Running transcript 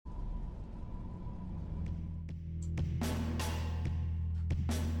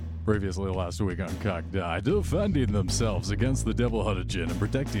Previously last week on Cockdie, defending themselves against the Devil Hunted and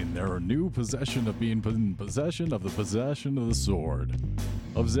protecting their new possession of being in possession of the sword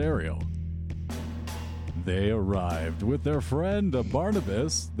of Zariel. They arrived with their friend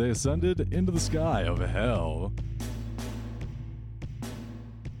Barnabas. They ascended into the sky of hell.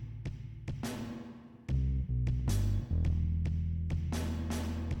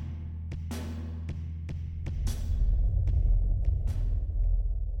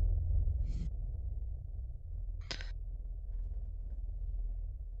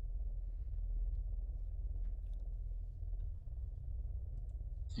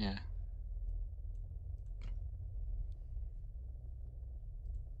 Yeah.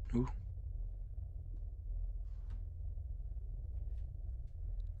 Ooh.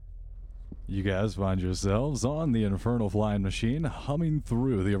 You guys find yourselves on the infernal flying machine humming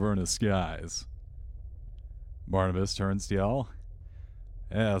through the Avernus skies. Barnabas turns to y'all.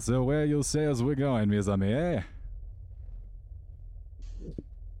 Yeah, so where you say as we're going, mes amis, eh?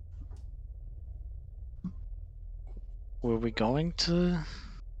 Were we going to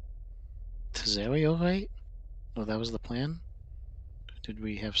Zariel, right? Oh, that was the plan? Or did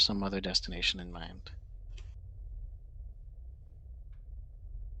we have some other destination in mind?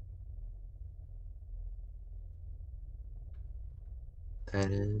 That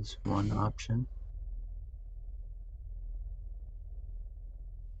is one option.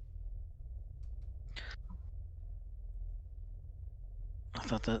 I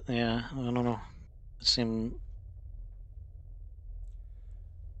thought that, yeah, I don't know. It seemed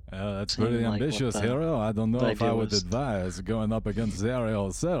That's Seemed pretty like what ambitious, the- hero. I don't know the if I idea would was. advise going up against Zariel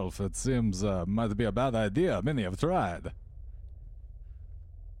itself. It seems might be a bad idea. Many have tried.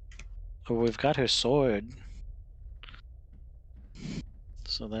 Oh, we've got her sword.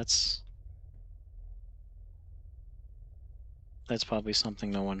 So that's probably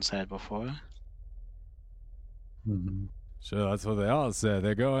something no one's had before. Mm-hmm. Sure, that's what they all say.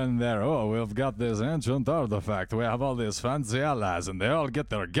 They go in there, oh, we've got this ancient artifact. We have all these fancy allies, and they all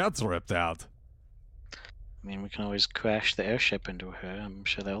get their guts ripped out. I mean, we can always crash the airship into her. I'm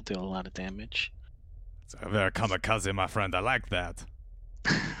sure that'll do a lot of damage. It's a very kamikaze, my friend. I like that.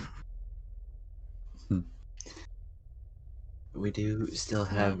 We do still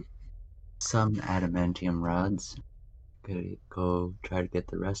have some adamantium rods. Could go try to get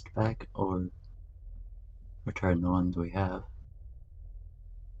the rest back, or return the ones we have.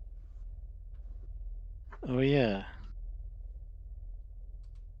 Oh, yeah.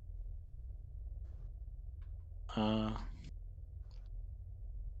 I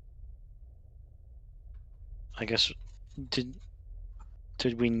guess did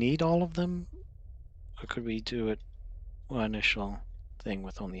we need all of them, or could we do it one initial thing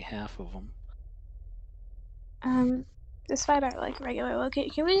with only half of them? Despite our like regular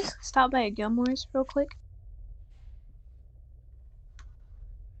location, can we just stop by a Gilmore's real quick?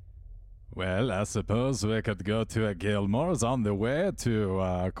 Well, I suppose we could go to a Gilmore's on the way to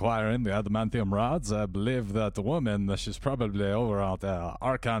acquiring the adamantium rods. I believe that woman, she's probably over at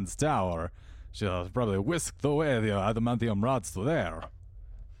Archon's Tower. She'll probably whisk away the adamantium rods to there.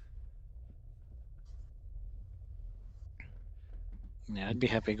 Yeah, I'd be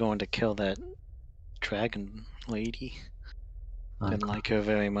happy going to kill that dragon lady. Didn't like her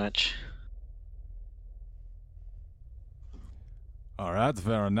very much. All right,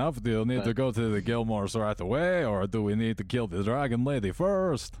 fair enough. Do you need to go to the Gilmore's right away, or do we need to kill the dragon lady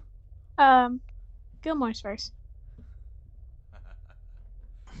first? Gilmore's first.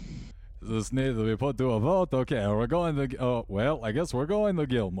 This needs to be put to a vote. Okay, we're going to. Oh, well, I guess we're going to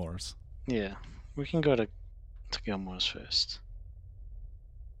Gilmore's. Yeah, we can go to Gilmore's first.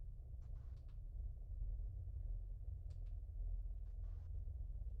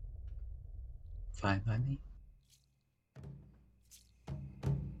 Fine by me.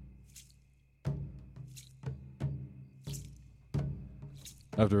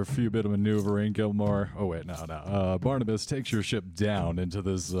 After a few bit of maneuvering, Gilmore. Oh wait, no. Barnabas takes your ship down into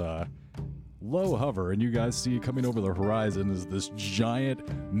this low hover, and you guys see coming over the horizon is this giant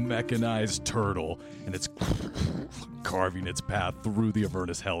mechanized turtle, and it's carving its path through the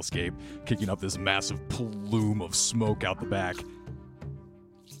Avernus hellscape, kicking up this massive plume of smoke out the back.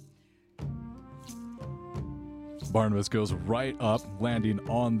 Barnabas goes right up, landing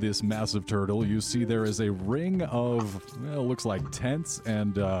on this massive turtle. You see there is a ring of, well, looks like tents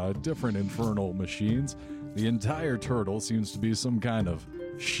and different infernal machines. The entire turtle seems to be some kind of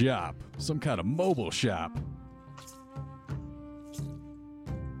shop, some kind of mobile shop.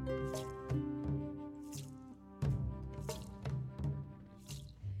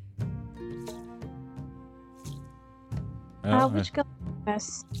 Which go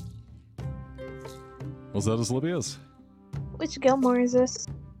best? Was that Asclepius? Which Gilmore is this?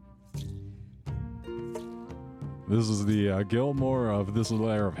 This is the Gilmore of this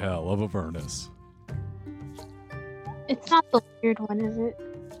lair of hell of Avernus. It's not the weird one, is it?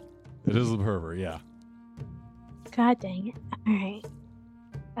 It is the pervert, yeah. God dang it. Alright.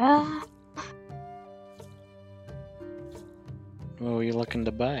 What were you looking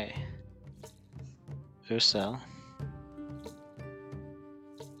to buy? Or sell?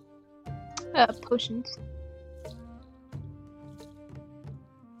 Potions.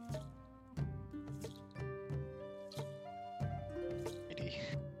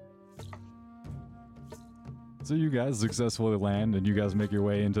 So you guys successfully land, and you guys make your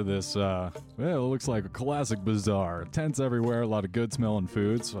way into this, well, it looks like a classic bazaar. Tents everywhere, a lot of good-smelling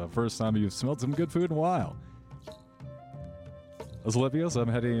foods. First time you've smelled some good food in a while. Asclepius,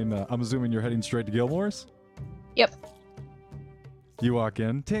 I'm assuming you're heading straight to Gilmore's? Yep. You walk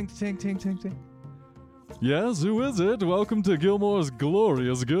in, tink, tink, tink, tink, tink. Yes, who is it? Welcome to Gilmore's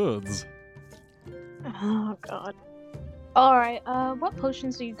Glorious Goods. Oh, God. Alright, what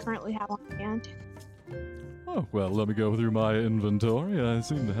potions do you currently have on hand? Oh, well, let me go through my inventory. I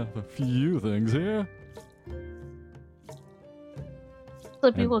seem to have a few things here.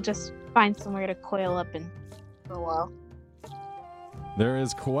 Flippy will just find somewhere to coil up in for a while. There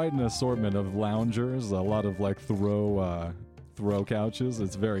is quite an assortment of loungers, a lot of like throw couches.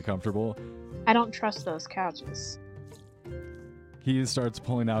 It's very comfortable. I don't trust those couches. He starts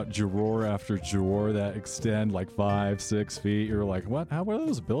pulling out drawer after drawer that extend like 5-6 feet. You're like, what? How were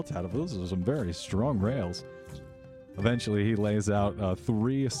those built out of? Those are some very strong rails. Eventually, he lays out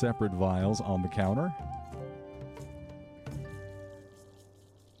 3 separate vials on the counter.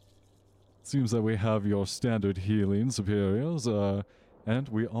 Seems that we have your standard healing superiors, and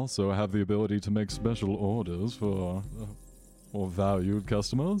we also have the ability to make special orders for valued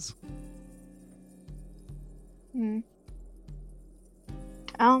customers.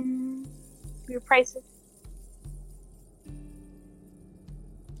 Your prices?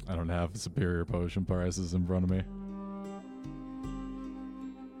 I don't have superior potion prices in front of me.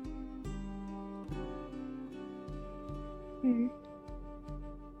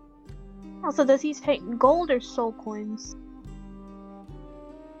 Also, does he take gold or soul coins?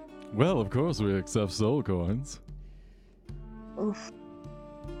 Well, of course we accept soul coins. Oof.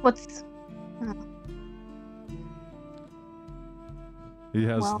 What's... He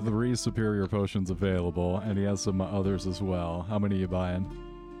has Well- 3 superior potions available, and he has some others as well. How many are you buying?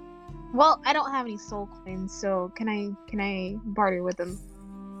 Well, I don't have any soul coins, so can I barter with him?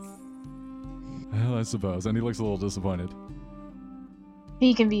 Well, I suppose. And he looks a little disappointed.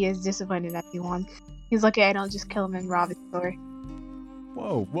 He can be as disappointed as he wants. He's lucky I don't just kill him and rob his store.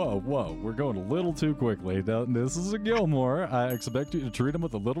 Whoa, whoa, whoa. We're going a little too quickly. Now, this is a Gilmore. I expect you to treat him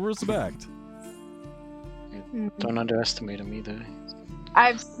with a little respect. Don't underestimate him either.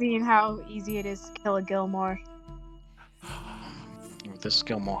 I've seen how easy it is to kill a Gilmore. This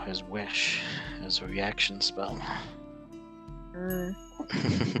Gilmore has Wish as a reaction spell.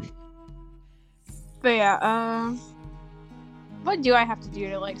 But yeah, what do I have to do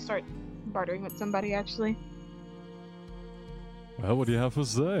to like start bartering with somebody actually? Well, what do you have for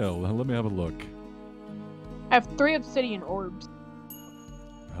sale? Let me have a look. I have 3 obsidian orbs.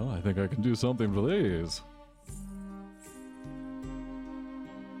 Well, I think I can do something for these.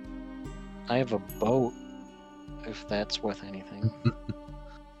 I have a boat, if that's worth anything.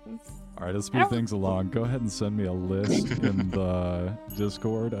 Alright, let's speed things along. Go ahead and send me a list in the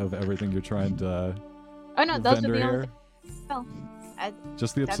Discord of everything you're trying to Oh no, those are vendor the here. only. Oh,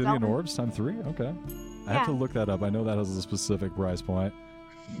 Just the that's obsidian all. orbs times 3? Okay. I have to Yeah. look that up. I know that has a specific price point.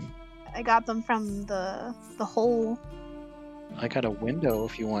 I got them from the hole. I got a window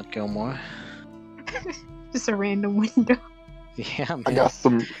if you want, Gilmore. Just a random window. Yeah, man. I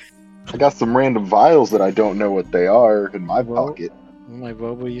got some random vials that I don't know what they are in my Well- pocket. My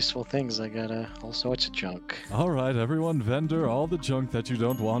robo useful things. I got all sorts of junk. Alright, everyone, vendor all the junk that you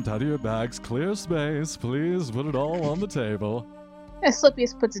don't want out of your bags. Clear space, please. Put it all on the table.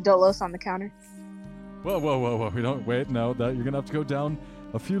 Asclepius puts Dolos on the counter. Whoa, whoa, whoa, whoa. We don't wait. No, that you're gonna have to go down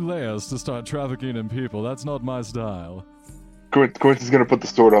a few layers to start trafficking in people. That's not my style. Quincy's gonna put the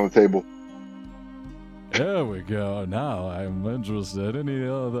sword on the table. There we go. Now I'm interested. Any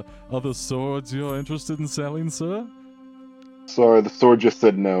other swords you're interested in selling, sir? Sorry, the sword just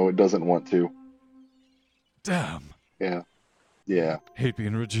said no, it doesn't want to. Damn. Yeah. Hate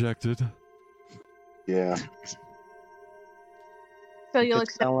being rejected. Yeah. So You you'll could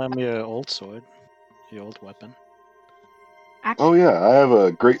accept. sell him your old sword, your old weapon. Oh yeah, I have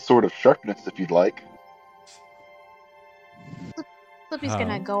a great sword of sharpness if you'd like. Slippy's How?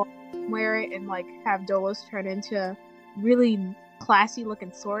 gonna go wear it and like have Dolos turn into a really classy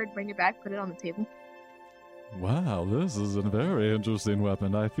looking sword, bring it back, put it on the table. Wow, this is a very interesting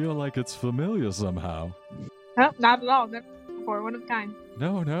weapon. I feel like it's familiar somehow. Huh? Not at all. Never before. One of a kind.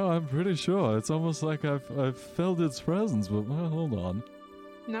 No, I'm pretty sure. It's almost like I've felt its presence, but well, hold on.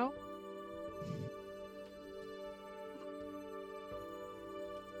 No.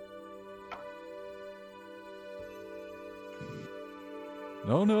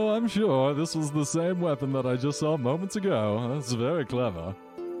 No, I'm sure this was the same weapon that I just saw moments ago. That's very clever.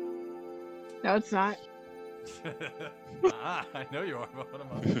 No, it's not. I know you are, but what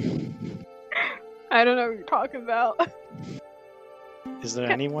am I don't know what you're talking about. Is there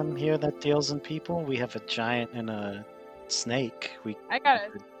anyone here that deals in people? We have a giant and a snake. I gotta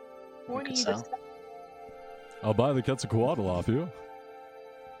could- warn could you sell. this. I'll buy the Quetzalcoatl off you.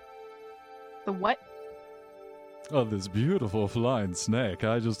 The what? Oh, this beautiful flying snake.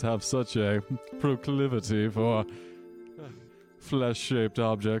 I just have such a proclivity for flesh-shaped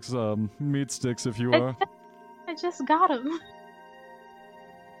objects, meat sticks, if you will. I just got him.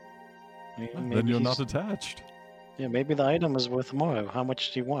 Then you're not attached. Yeah, maybe the item is worth more. How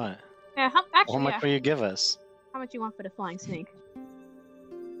much do you want? Yeah, How actually, much yeah. will you give us? How much you want for the flying snake?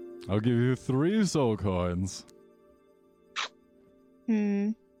 I'll give you 3 soul coins.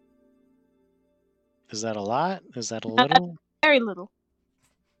 Is that a lot? Is that a little? Very little.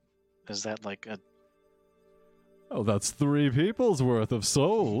 Is that like a? Oh, that's 3 people's worth of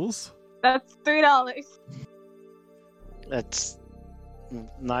souls. That's $3. That's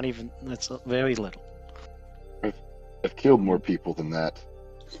not even. That's very little. I've killed more people than that.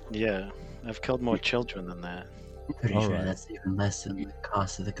 Yeah, I've killed more children than that. I'm pretty All sure right. that's even less than the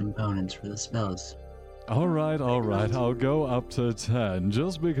cost of the components for the spells. All right. I'll go up to 10,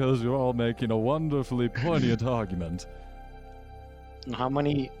 just because you're all making a wonderfully poignant argument. And how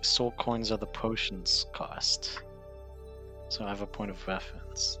many soul coins are the potions cost? So I have a point of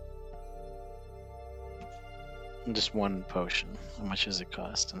reference. And just one potion. How much does it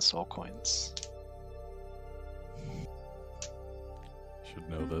cost in soul coins? Should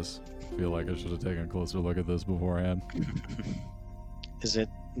know this. Feel like I should have taken a closer look at this beforehand. Is it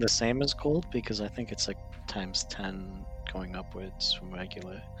the same as gold? Because I think it's like times 10 going upwards from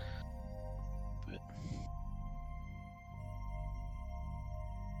regular. But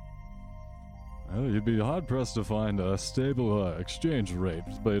Well, you'd be hard pressed to find a stable exchange rate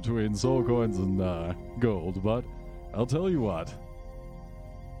between soul coins and gold, but I'll tell you what.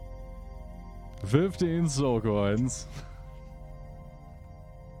 15 soul coins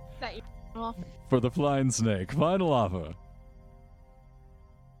That you well, for the flying snake. Final offer.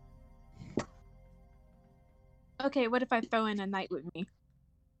 okay, what if I throw in a night with me?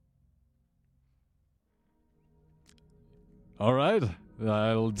 All right,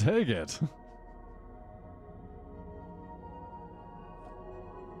 I'll take it.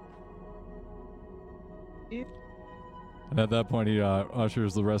 And at that point, he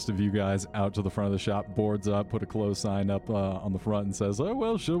ushers the rest of you guys out to the front of the shop, boards up, put a close sign up on the front, and says, "Oh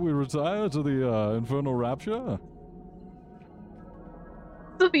well, shall we retire to the Infernal Rapture?"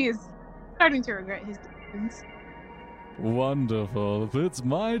 Slippy is starting to regret his decisions. Wonderful. It's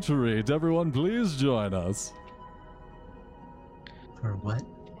my treat. Everyone, please join us. For what?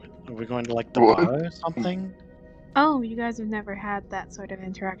 are we going to like the What? bar or something? Oh, you guys have never had that sort of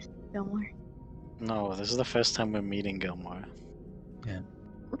interaction with Gilmore. No, this is the first time we're meeting Gilmore. Yeah.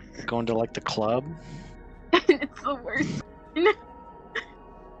 We're going to like the club? It's the worst.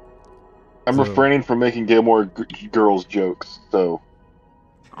 I'm So- refraining from making Gilmore girls jokes, so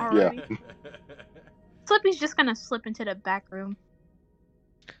Alrighty. Slippy's just gonna slip into the back room.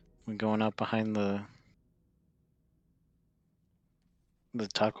 We're going up behind the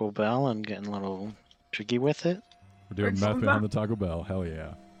Taco Bell and getting a little tricky with it. We're doing Where's meth Simba? behind the Taco Bell. Hell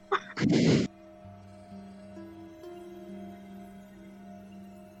yeah.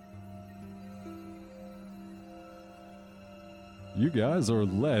 You guys are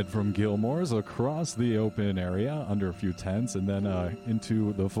led from Gilmore's across the open area under a few tents and then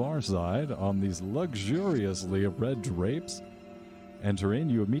into the far side on these luxuriously red drapes. Entering,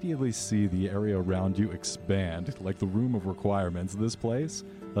 you immediately see the area around you expand. Like the room of requirements, this place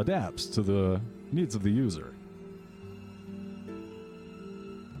adapts to the needs of the user.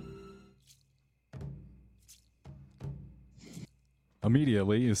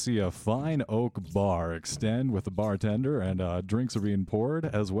 Immediately, you see a fine oak bar extend with a bartender and drinks are being poured,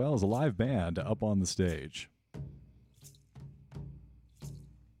 as well as a live band up on the stage.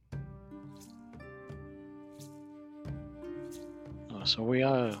 Oh, so we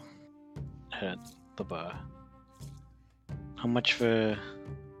are at the bar. How much to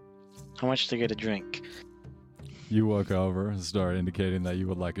get a drink? You walk over and start indicating that you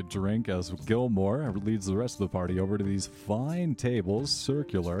would like a drink as Gilmore leads the rest of the party over to these fine tables,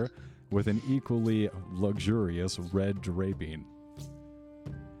 circular, with an equally luxurious red draping.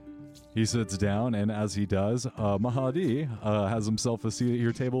 He sits down, and as he does, Mahadi has himself a seat at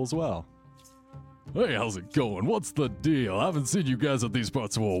your table as well. Hey, how's it going? What's the deal? I haven't seen you guys at these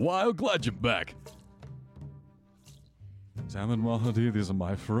parts for a while. Glad you're back. Sam and Mahadi, these are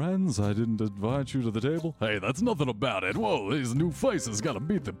my friends. I didn't invite you to the table. Hey, that's nothing about it. Whoa, these new faces gotta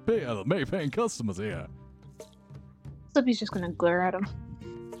beat the paying customers here. Slippy's just gonna glare at him.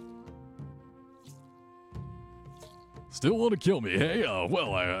 Still want to kill me, hey?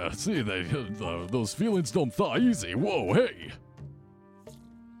 Well, I see those feelings don't thaw easy. Whoa, hey!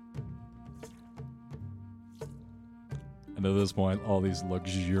 And at this point, all these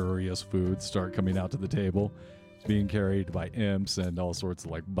luxurious foods start coming out to the table, being carried by imps and all sorts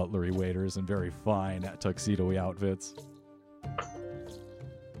of like butlery waiters in very fine tuxedo-y outfits.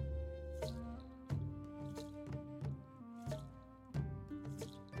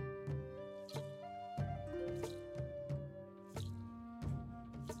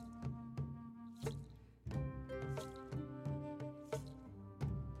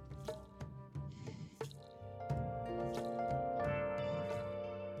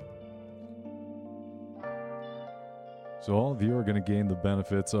 So all of you are going to gain the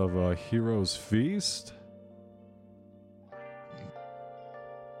benefits of a Hero's Feast.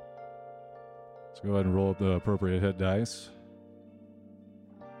 So go ahead and roll up the appropriate hit dice.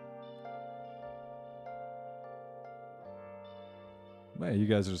 Man, you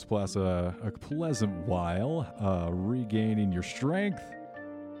guys just pass a pleasant while regaining your strength.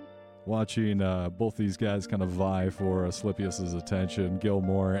 Watching both these guys kind of vie for Asclepius's attention,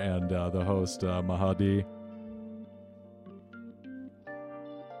 Gilmore and the host, Mahadi.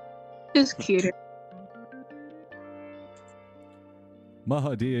 Just cuter.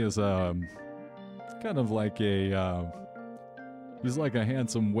 Mahadi is kind of like he's like a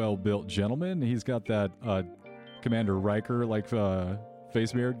handsome, well-built gentleman. He's got that Commander Riker like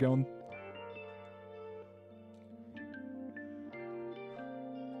face beard going.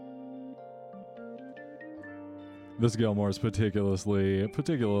 This Gilmore is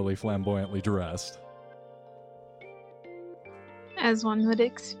particularly flamboyantly dressed. As one would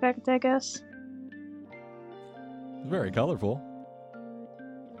expect, I guess. Very colorful.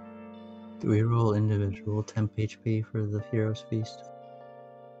 Do we roll individual temp HP for the Hero's Feast?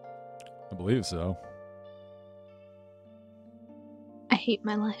 I believe so. I hate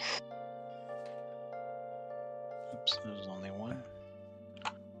my life. Oops, there's only one.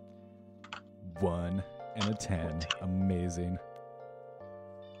 1 and a 10. Amazing.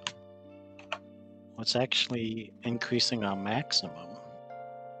 What's actually increasing our maximum?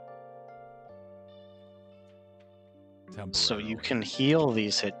 So you can heal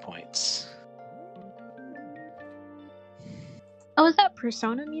these hit points. Oh, is that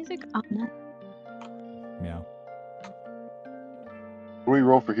Persona music? Oh, no. Meow. What do we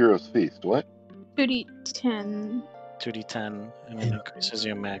roll for Hero's Feast? What? 2d10. 2d10, and it increases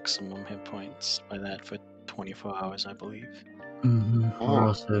your maximum hit points by that for 24 hours, I believe. Mm-hmm. Oh. We're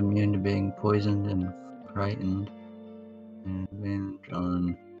also immune to being poisoned and frightened. And advantage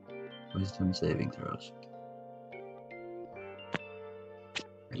on wisdom saving throws.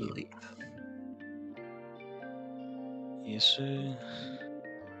 I believe. Yes, sir.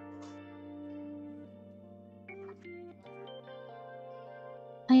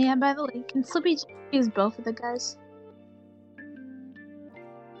 Oh, yeah, by the way, can Slippy use both of the guys?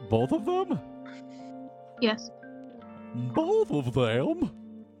 Both of them? Yes. Both of them?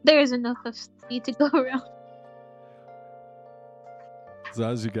 There's enough of Slippy to go around. So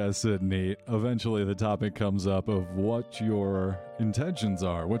as you guys sit and eat, eventually the topic comes up of what your intentions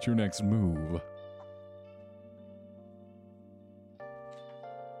are. What's your next move?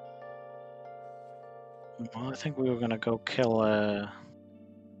 Well, I think we were gonna go kill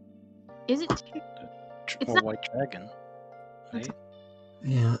Is it? It's a not- white dragon, right?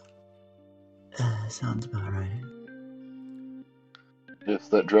 Yeah. Sounds about right. Yes,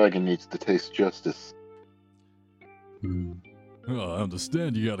 that dragon needs to taste justice. Hmm. Oh, I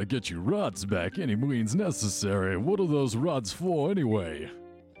understand you gotta get your rods back any means necessary. What are those rods for anyway?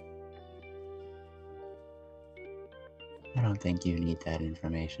 I don't think you need that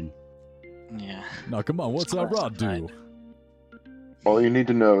information. Yeah. Now come on, what's that rod do? All you need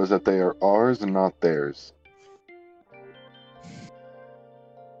to know is that they are ours and not theirs.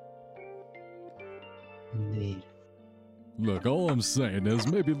 Indeed. Look, all I'm saying is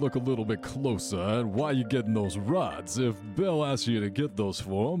maybe look a little bit closer at why you getting those rods. If Bell asks you to get those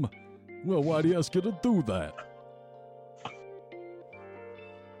for him, well, why'd he ask you to do that?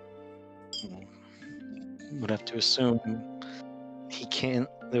 Would have to assume he can't.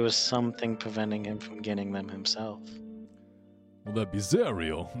 There was something preventing him from getting them himself. Well, that'd be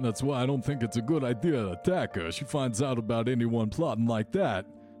Zariel. That's why I don't think it's a good idea to attack her. She finds out about anyone plotting like that,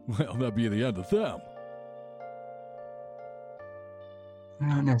 well, that'd be the end of them. We're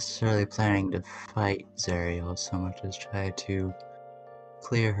not necessarily planning to fight Zariel so much as try to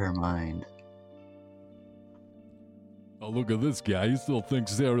clear her mind. Oh, look at this guy. He still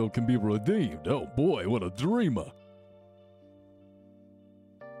thinks Zariel can be redeemed. Oh boy, what a dreamer.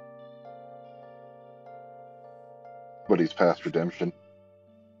 But he's past redemption.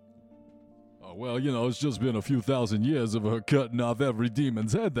 Oh, well, you know, it's just been a few thousand years of her cutting off every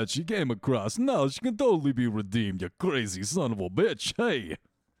demon's head that she came across. No, she can totally be redeemed, you crazy son of a bitch. Hey!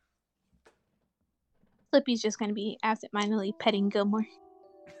 Slippy's just gonna be absentmindedly petting Gilmore.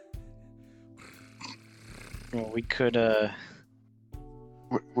 Well, we could,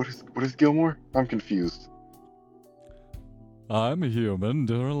 What is Gilmore? I'm confused. I'm a human,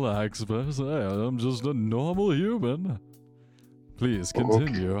 to relax, but I'm just a normal human. Please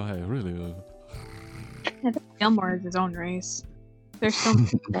continue, I really... I think Gilmore is his own race. There's some.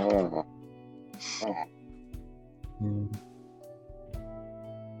 Oh. Hmm.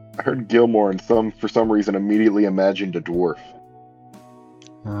 I heard Gilmore and for some reason immediately imagined a dwarf.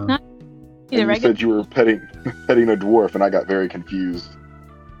 Oh. And you said you were petting a dwarf, and I got very confused.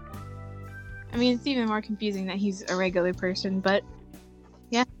 I mean, it's even more confusing that he's a regular person, but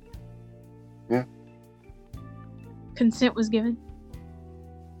yeah. Yeah. Consent was given.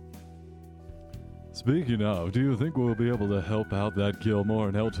 Speaking of, do you think we'll be able to help out that Gilmore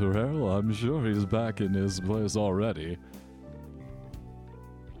and El Torero? I'm sure he's back in his place already.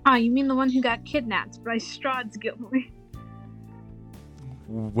 Ah, you mean the one who got kidnapped by Strahd's Gilmore?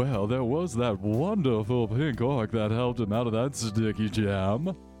 Well, there was that wonderful pink orc that helped him out of that sticky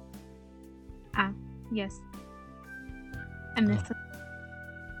jam. Ah, yes. I miss him.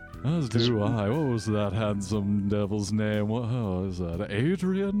 As do I. What was that handsome devil's name? What is that?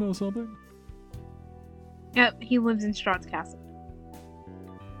 Adrian or something? Yep, he lives in Strahd's castle.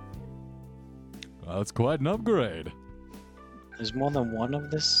 That's quite an upgrade. there's more than one of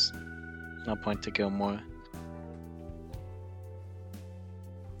this. I'll point to Gilmore.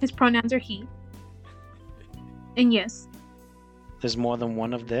 His pronouns are he. And yes. There's more than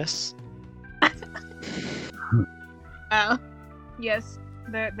one of this. Oh, yes,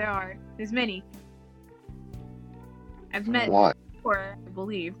 there are. There's many. I've met Why? 4, I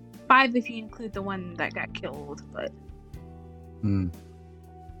believe. 5 if you include the one that got killed, but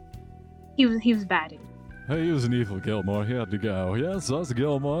he was batty. Hey, he was an evil Gilmore. He had to go. Yes, us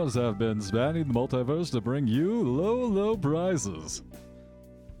Gilmores have been spanning the multiverse to bring you low prizes.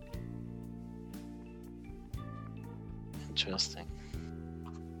 Interesting.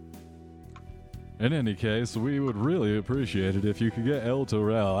 In any case, we would really appreciate it if you could get El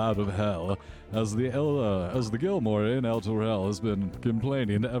Torel out of hell, as the Gilmore in El Torel has been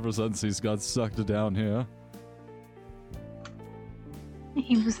complaining ever since he's got sucked down here.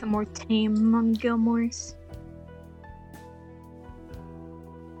 He was the more tame among Gilmores.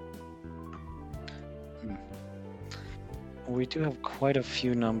 We do have quite a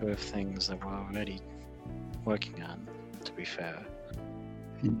few number of things that we're already working on, to be fair.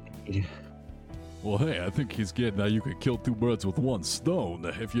 Indeed. Well, hey, I think he's getting that you could kill 2 birds with 1 stone.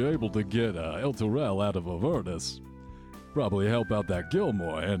 If you're able to get El Torel out of Avernus, probably help out that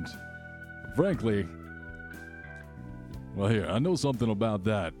Gilmore, and frankly, well, here, I know something about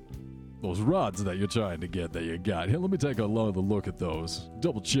that. Those rods that you're trying to get that you got. Here, let me take another look at those.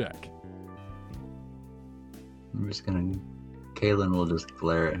 Double check. I'm just gonna... Kalen will just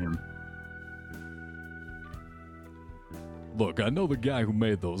glare at him. Look, I know the guy who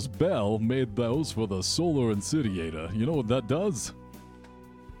made those. Bell made those for the Solar Incendiator. You know what that does?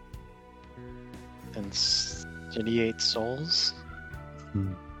 Incendiate souls?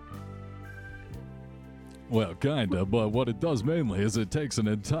 Well, kinda, but what it does mainly is it takes an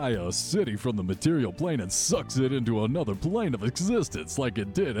entire city from the material plane and sucks it into another plane of existence, like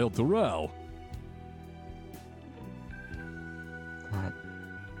it did El Torel.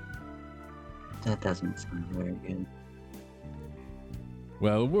 That doesn't sound very good.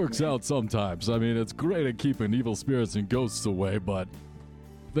 Well, it works out sometimes. I mean, it's great at keeping evil spirits and ghosts away, but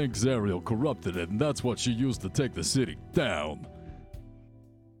I think Zariel corrupted it, and that's what she used to take the city down.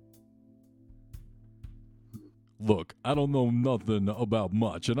 Look, I don't know nothing about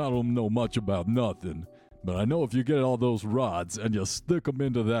much, and I don't know much about nothing, But I know if you get all those rods and you stick them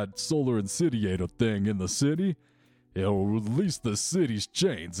into that solar incendiator thing in the city, it'll release the city's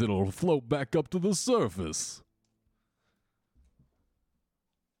chains. It'll float back up to the surface.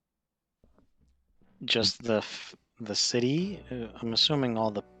 Just the city? I'm assuming all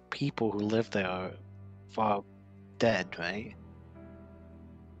the people who live there are far dead, right?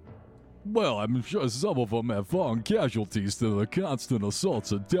 Well, I'm sure some of them have fallen casualties to the constant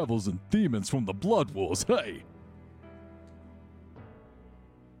assaults of devils and demons from the Blood Wars, hey!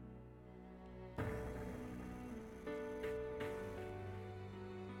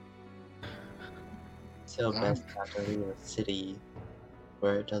 So best not to leave a city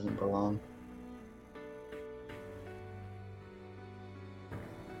where it doesn't belong.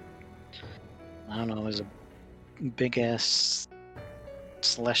 I don't know, there's a big ass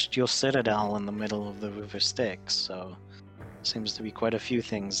celestial citadel in the middle of the River Styx, so seems to be quite a few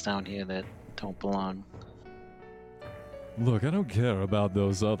things down here that don't belong. Look, I don't care about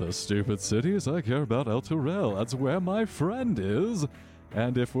those other stupid cities. I care about El Turel. That's where my friend is.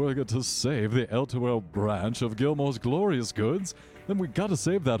 And if we're going to save the El Turel branch of Gilmore's Glorious Goods, then we gotta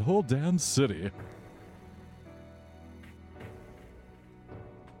save that whole damn city.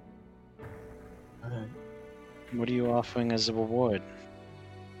 Alright. What are you offering as a reward?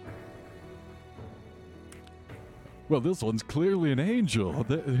 Well, this one's clearly an angel.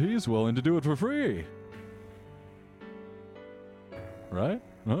 He's willing to do it for free. Right?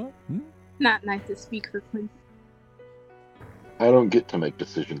 Huh? Hmm? Not nice to speak for Quinn. I don't get to make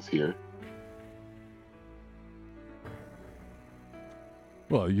decisions here.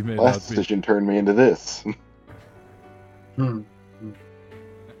 Well, you may Last not be... decision turned me into this.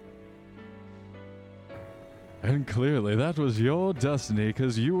 And clearly that was your destiny,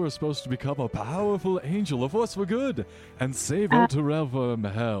 because you were supposed to become a powerful angel, a force for good, and save El Turel from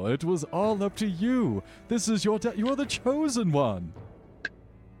hell. It was all up to you. This is your you are the chosen one.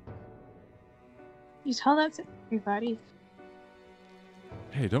 You tell that to everybody.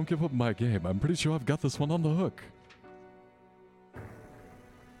 Hey, don't give up my game. I'm pretty sure I've got this one on the hook.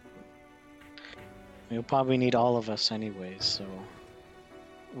 You'll probably need all of us anyways, so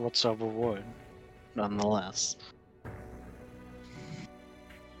what's our reward? Nonetheless.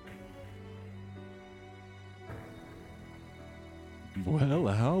 Well,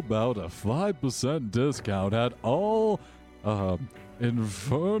 how about a 5% discount at all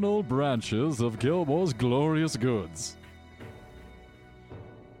infernal branches of Gilmore's Glorious Goods?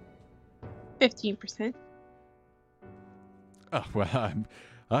 15%. Oh, well,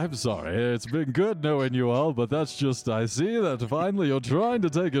 I'm sorry. It's been good knowing you all, but that's just, I see that finally you're trying to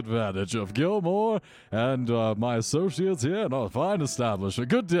take advantage of Gilmore and my associates here in our fine establishment.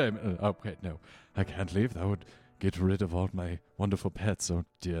 Good day. Oh, wait, no. I can't leave. That would get rid of all my wonderful pets. Oh,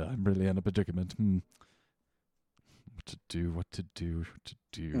 dear. I'm really in a predicament. What to do, what to do, what to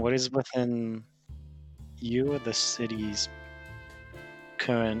do. What is within you or the city's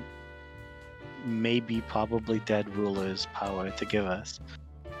current, maybe probably dead ruler's power to give us?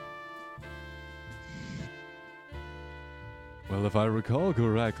 Well, if I recall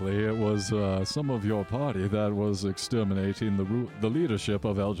correctly, it was some of your party that was exterminating the leadership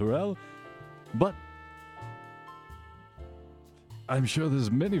of El Turel. But I'm sure there's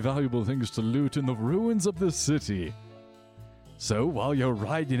many valuable things to loot in the ruins of the city. So while you're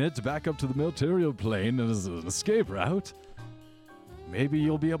riding it back up to the military plane as an escape route, maybe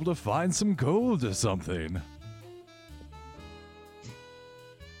you'll be able to find some gold or something.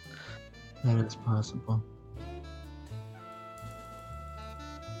 That is possible.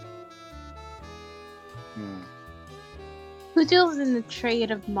 Who deals in the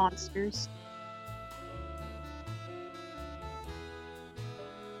trade of monsters?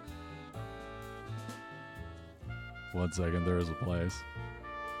 One second, there is a place.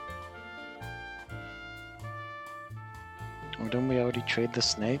 Or didn't we already trade the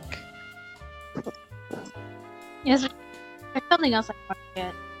snake? Yes, there's something else I want to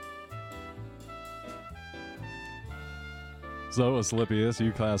get. So, Asclepius,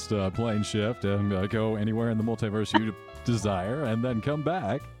 you cast plane shift and go anywhere in the multiverse you desire, and then come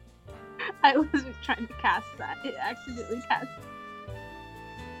back. I wasn't trying to cast that. It accidentally cast.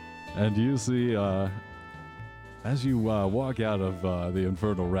 And you see, as you walk out of the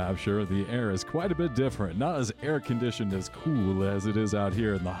Infernal Rapture, the air is quite a bit different. Not as air-conditioned as cool as it is out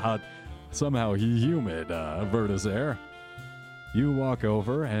here in the hot, somehow humid Virtus air. You walk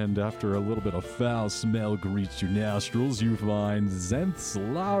over, and after a little bit of foul smell greets your nostrils, you find Zenth's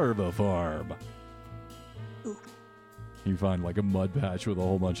Larva Farm. Ooh. You find like a mud patch with a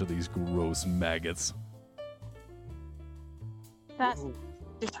whole bunch of these gross maggots. That's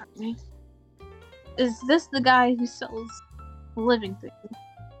disheartening. Is this the guy who sells living things?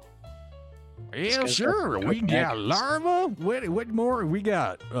 Yeah, guy's sure. got We good got maggots. larva. What more? We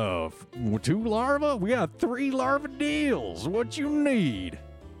got 2 larva. We got 3 larva deals. What you need?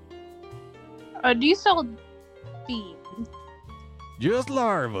 Do you sell feed? Just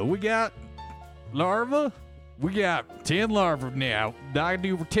larva. We got larva. We got 10 larva now. I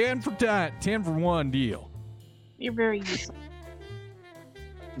do for 10 for 1 deal. You're very useful.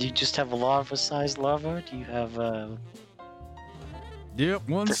 Do you just have a larva-sized larva? Do you have Yep,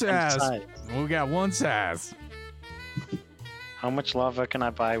 one different size. We got 1 size. How much larva can I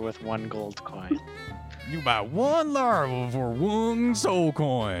buy with 1 gold coin? You buy 1 larva for 1 soul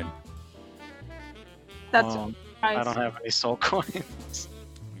coin. That's I don't have any soul coins.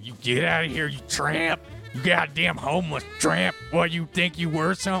 You get out of here, you tramp. You goddamn homeless tramp. What, you think you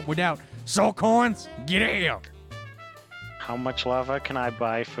were something without soul coins? Get out. How much larva can I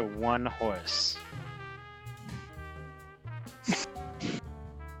buy for 1 horse?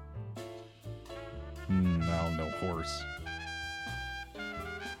 I don't know, horse.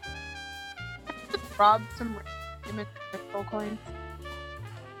 rob some image gold coins.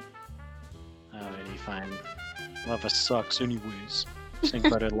 Alrighty, fine. Lava sucks anyways. Sink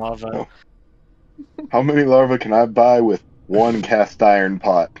better lava. How many larvae can I buy with 1 cast iron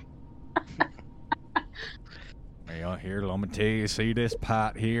pot? Well, here, let me tell you, see this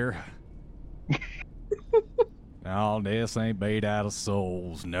pot here? No, this ain't made out of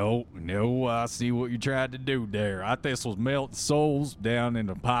souls. No, I see what you tried to do there. I thought this was melting souls down in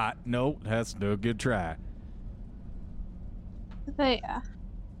the pot. No, that's no good try. But yeah.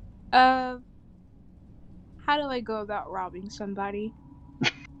 How do I go about robbing somebody?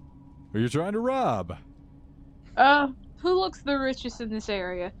 Who you trying to rob? Who looks the richest in this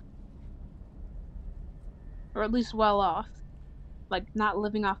area? Or at least well off. Like, not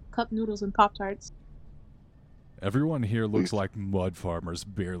living off cup noodles and Pop-Tarts. Everyone here looks like mud farmers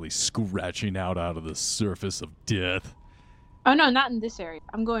barely scratching out of the surface of death. Oh no, not in this area.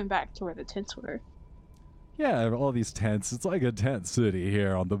 I'm going back to where the tents were. Yeah, all these tents. It's like a tent city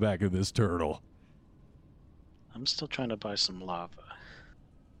here on the back of this turtle. I'm still trying to buy some lava.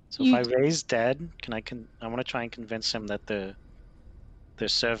 So You if I raise dead, I want to try and convince him that they're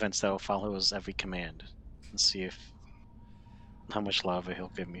servants that will follow his every command, and see how much lava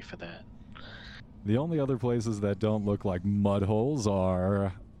he'll give me for that. The only other places that don't look like mud holes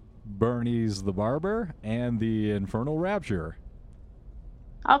are Bernie's the Barber and the Infernal Rapture.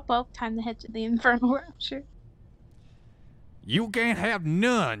 Oh, well, time to head to the Infernal Rapture. You can't have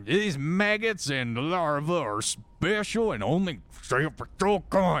none. These maggots and larvae are special and only sale for soul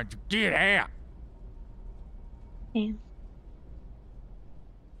coins. Get out. Man,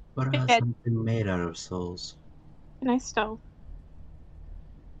 What about Okay. something made out of souls? nice stove.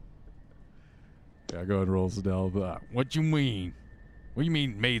 Yeah, go ahead and roll stealth. What you mean? What do you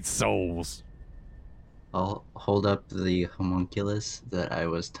mean made souls? I'll hold up the homunculus that I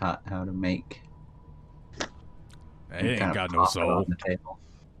was taught how to make. It and ain't kind of got no pop it soul. on the table.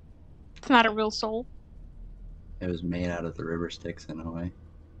 It's not a real soul. It was made out of the river sticks in a way.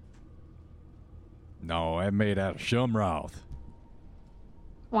 No, it made out of Shumroth.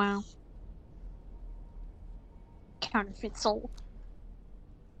 Wow. Counterfeit soul.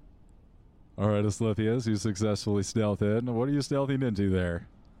 All right, Aslithius, you successfully stealth in. What are you stealthing into there?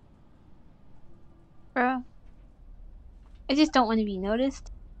 Bruh. I just don't want to be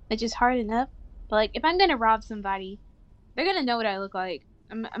noticed. It's just hard enough. But, like, if I'm gonna rob somebody, they're gonna know what I look like.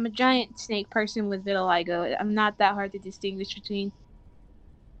 I'm a giant snake person with vitiligo. I'm not that hard to distinguish between.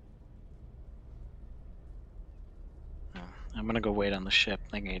 I'm gonna go wait on the ship.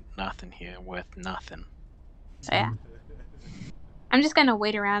 There ain't nothing here worth nothing. So, yeah. I'm just gonna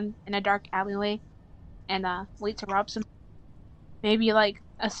wait around in a dark alleyway and wait to rob some. Maybe like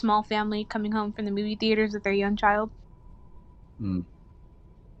a small family coming home from the movie theaters with their young child. Hmm.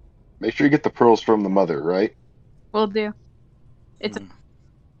 Make sure you get the pearls from the mother, right? Will do. It's Hmm.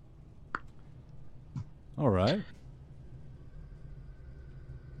 All right.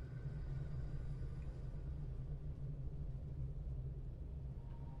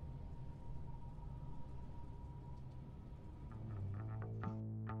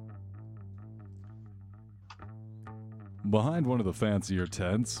 Behind one of the fancier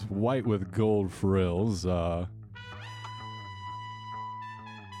tents, white with gold frills,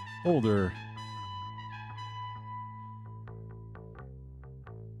 older.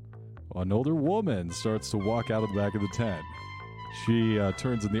 An older woman starts to walk out of the back of the tent. She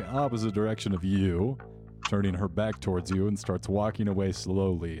turns in the opposite direction of you, turning her back towards you, and starts walking away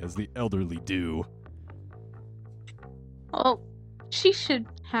slowly, as the elderly do. oh, She should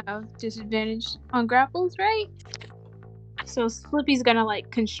have disadvantage on grapples, right? So Slippy's gonna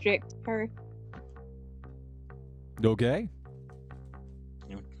like constrict her. Okay.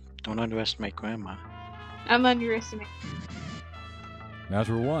 Don't underestimate Grandma. I'm underestimating.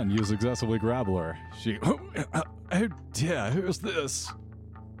 Natural 1, you successfully grapple her. She. Oh dear, who's this?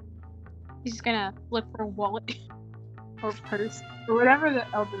 She's just gonna flip her wallet or purse or whatever the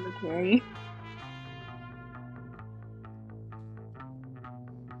elder would carry.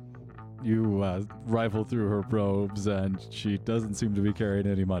 You rifle through her robes, and she doesn't seem to be carrying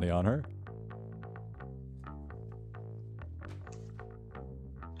any money on her.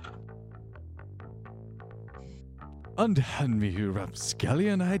 Unhand me, you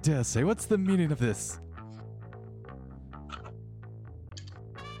rapscallion, I dare say. What's the meaning of this?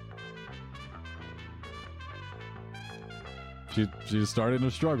 She's starting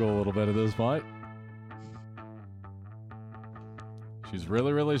to struggle a little bit at this point. She's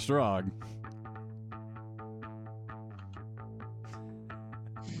really, really strong.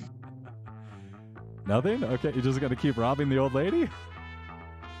 Nothing? Okay, you're just gonna keep robbing the old lady?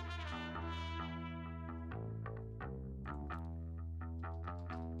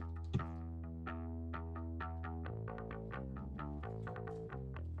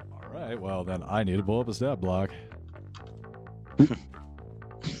 Alright, well then I need to pull up a stat block.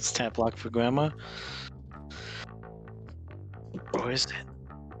 Stat block for Grandma? Or is it?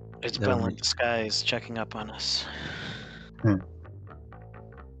 It's No. Bella in disguise checking up on us.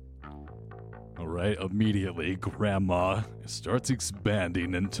 Alright, immediately Grandma starts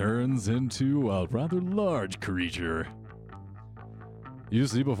expanding and turns into a rather large creature. You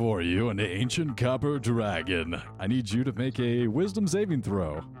see before you an ancient copper dragon. I need you to make a wisdom saving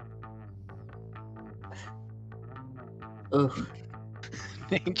throw. Ugh.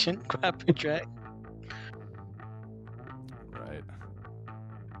 Ancient copper dragon. Right.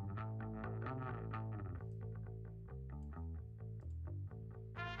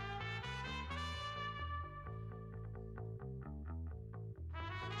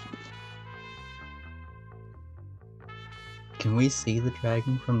 Can we see the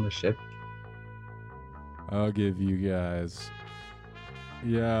dragon from the ship? I'll give you guys.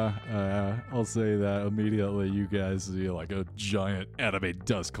 Yeah, I'll say that immediately. You guys see like a giant anime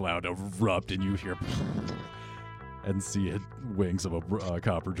dust cloud erupt, and you hear and see it, wings of a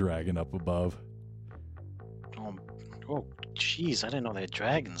copper dragon up above. Oh, jeez, I didn't know they had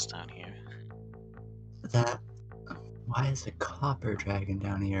dragons down here. That. Why is a copper dragon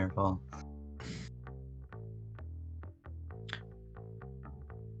down here of all?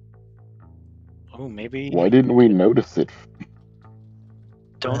 Oh, maybe. Why didn't we notice it?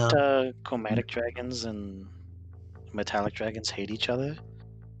 Don't chromatic dragons and metallic dragons hate each other?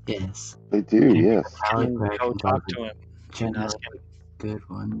 Yes. They do, yes. Metallic Can go dragons talk are to him and generally ask him. good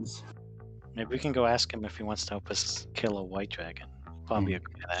ones. Maybe we can go ask him if he wants to help us kill a white dragon. Probably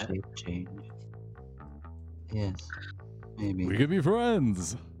agree to that. Shape change. Yes. Maybe. We could be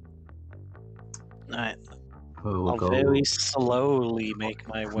friends. Alright, We'll I'll go. very slowly make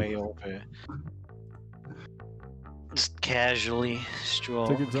my way over. Just casually stroll.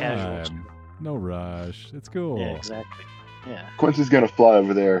 Take your Casual. time. No rush. It's cool. Yeah, exactly. Yeah. Quincy's gonna fly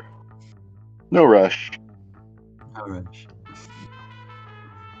over there. No rush. No rush.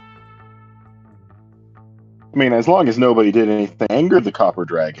 I mean, as long as nobody did anything to anger the copper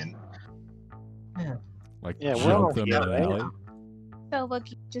dragon. Like Yeah, we're jump all them here, in an right? alley. So look,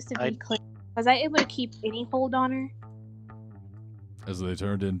 just to be I- clear, was I able to keep any hold on her? As they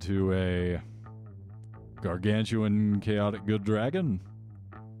turned into a gargantuan chaotic good dragon.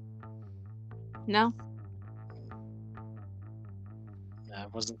 No. I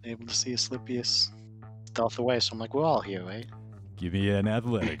wasn't able to see a Slippius stealth away, so I'm like, we're all here, right? Give me an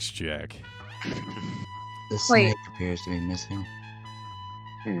athletics check. The Wait. snake appears to be missing.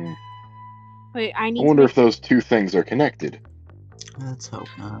 Hmm. Wait, I I need to wonder make... if those two things are connected. Let's hope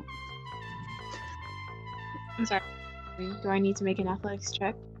not. I'm sorry. Do I need to make an athletics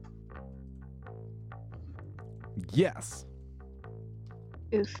check? Yes.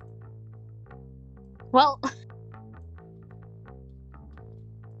 Oof. Well,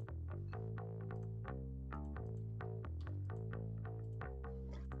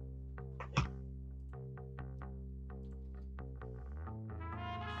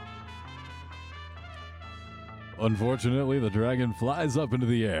 Unfortunately, the dragon flies up into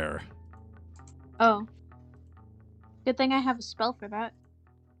the air. oh. Good thing I have a spell for that.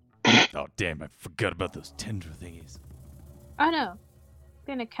 Oh, damn, I forgot about those tendril thingies. Oh no. I'm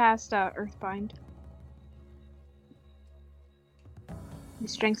gonna cast Earthbind. The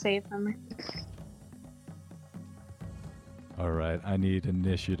strength save from her. All right, I need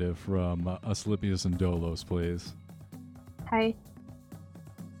initiative from Asclepius and Dolos, please. Hi.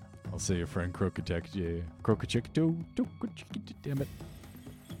 I'll say your friend Crocachecto. Damn it.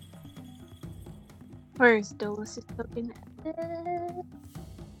 Where's Dolos' token?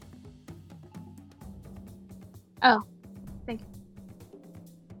 Oh, thank you.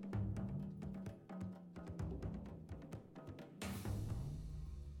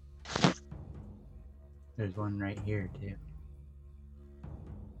 There's one right here too.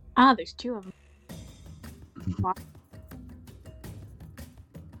 Ah, there's two of them.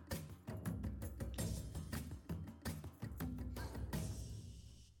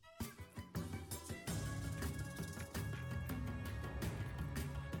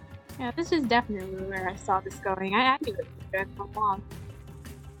 Yeah, this is definitely where I saw this going. I knew it was going from long.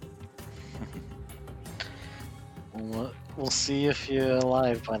 We'll see if you're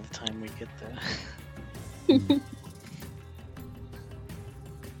alive by the time we get there.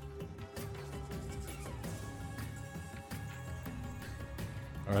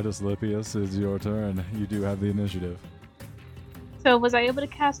 All right, Asclepius, it's your turn. You do have the initiative. So, was I able to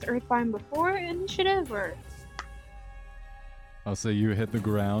cast Earthbind before initiative, or? I'll say you hit the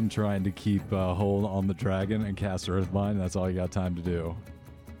ground trying to keep hold on the dragon and cast Earthbind. That's all you got time to do.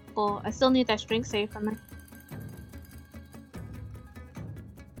 Well, I still need that strength save from her.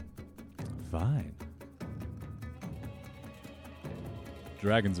 Fine.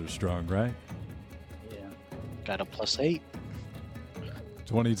 Dragons are strong, right? Yeah. Got a +8.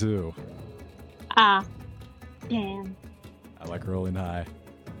 22. Ah. Damn. I like rolling high.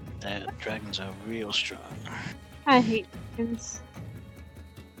 That dragons are real strong. I hate dragons.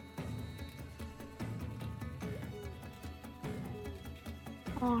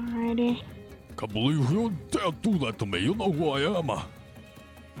 Alrighty. Can't believe you dare do that to me. You know who I am.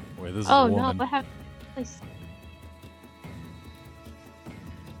 Wait, this is Oh a no, woman. what happened? Please.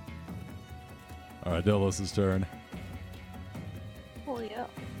 All right, Delos' turn. Julio.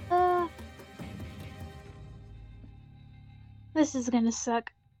 This is gonna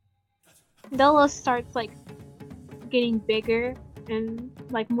suck. Delos starts like getting bigger and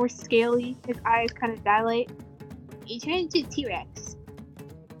like more scaly. His eyes kind of dilate. He turns into T-Rex.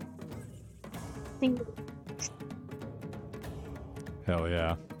 Hell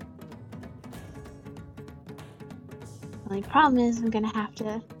yeah. The only problem is I'm gonna have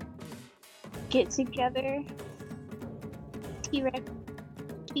to get together. T-Rex.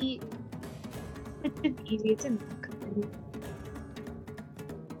 It should be easy. It's in the company.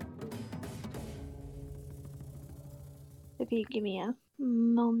 If you give me a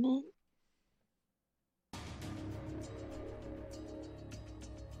moment.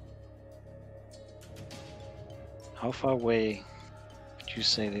 How far away would you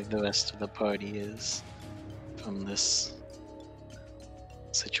say that the rest of the party is from this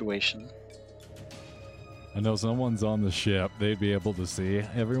situation? I know someone's on the ship. They'd be able to see.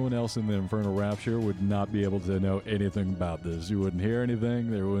 Everyone else in the Infernal Rapture would not be able to know anything about this. You wouldn't hear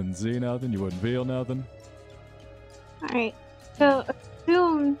anything. They wouldn't see nothing. You wouldn't feel nothing. Alright, so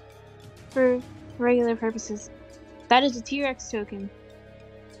assume for regular purposes, that is a T-Rex token.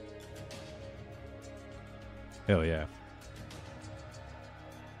 Hell yeah.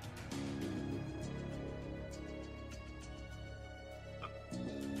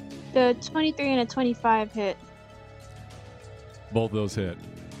 The 23 and a 25 hit. Both those hit.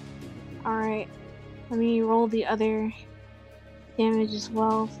 Alright, let me roll the other damage as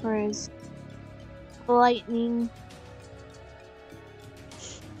well for his lightning.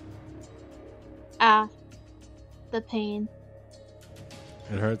 Ah, the pain.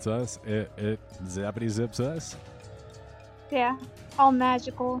 It hurts us. It zappity zips us. Yeah, all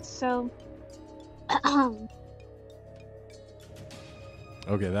magical, so.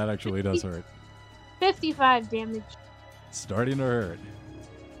 Okay, that actually does hurt. 55 damage Starting to hurt.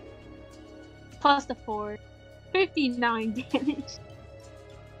 plus the 4. 59 damage.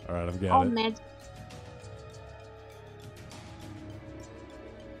 All right, I've All got it. magic.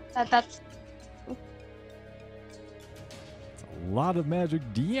 That's A lot of magic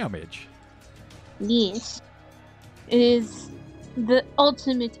damage. yes. It is the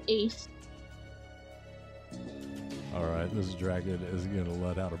ultimate ace. All right, this dragon is going to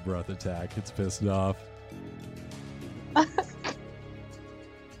let out a breath attack. It's pissed off. I'm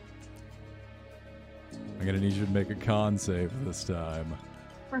going to need you to make a con save this time.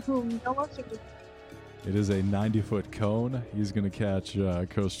 For whom? Delos or It is a 90-foot cone. He's going to catch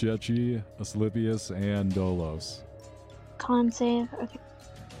Koschechi, Asclepius, and Dolos. con save? Okay.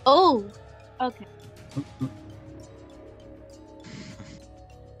 Oh! Okay.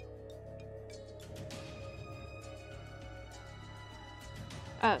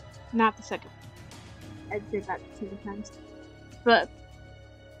 Not the second. I'd say about 2 times. But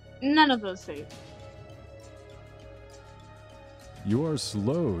none of those save. You are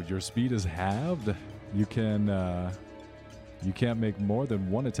slowed. Your speed is halved. You can't make more than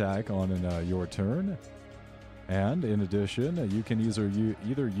one attack on your turn. And in addition, you can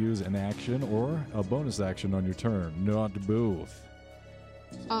either use an action or a bonus action on your turn, not both.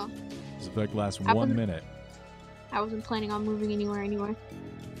 Oh. This effect lasts I 1 wasn't- minute. I wasn't planning on moving anywhere anyway.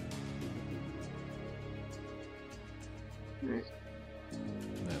 Alright.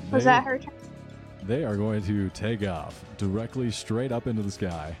 And Was that her turn? They are going to take off directly straight up into the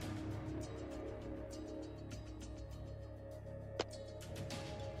sky.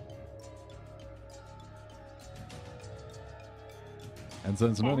 And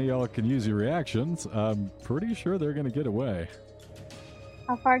since none of y'all can use your reactions, I'm pretty sure they're going to get away.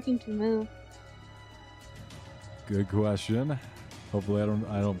 How far can you move? Good question. Hopefully I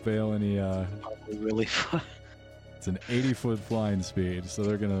don't fail any. Probably really far. It's an 80-foot flying speed, so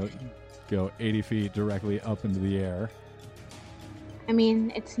they're going to go 80 feet directly up into the air. I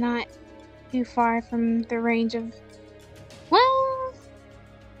mean, it's not too far from the range of. Well,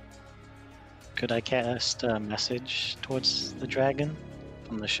 Could I cast a message towards the dragon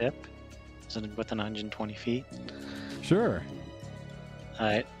from the ship? Is it within 120 feet? Sure.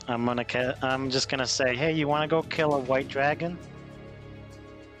 Alright, I'm just gonna say, hey, you wanna go kill a white dragon?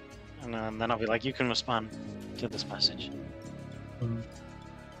 And then I'll be like, you can respond to this message.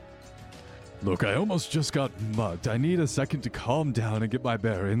 Look, I almost just got mugged. I need a second to calm down and get my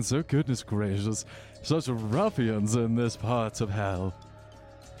bearings. Oh, goodness gracious. Such ruffians in this parts of hell.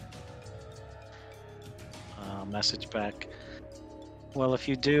 Message back. Well, if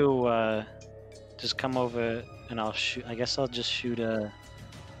you do, just come over and I'll shoot. I guess I'll just shoot a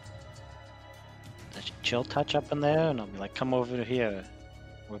chill touch up in there, and I'll be like, come over here.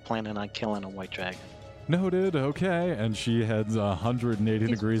 We're planning on killing a white dragon. Noted, okay. And she heads 180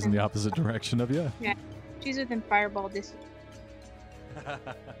 degrees in the opposite direction of you. she's within fireball distance.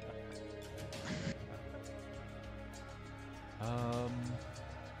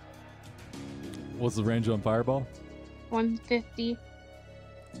 What's the range on Fireball? 150.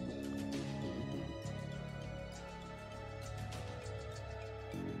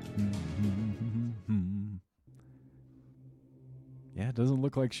 Yeah, it doesn't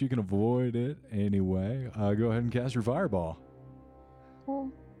look like she can avoid it anyway. Go ahead and cast your Fireball.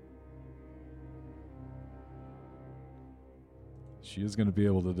 Cool. She is going to be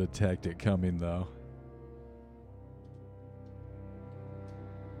able to detect it coming, though.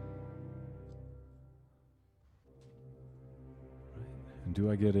 And do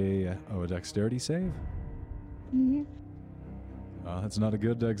I get a dexterity save? Mm-hmm. That's not a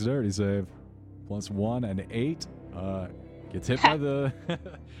good dexterity save. +1 and 8. Gets hit by the...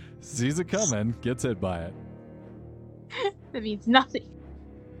 sees it coming, gets hit by it. That means nothing.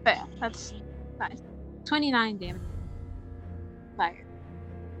 But yeah, that's nice. 29 damage. Fire.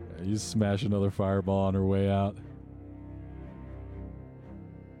 You smash another fireball on her way out.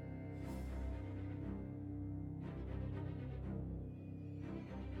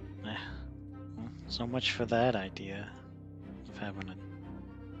 So much for that idea of having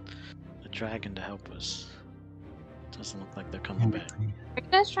a dragon to help us. Doesn't look like they're coming back. Are you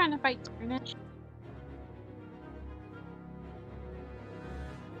guys trying to fight Tarnish?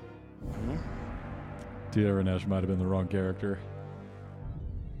 Hmm? Tia Ranesh might have been the wrong character.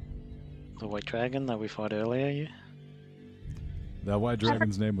 The white dragon that we fought earlier? That white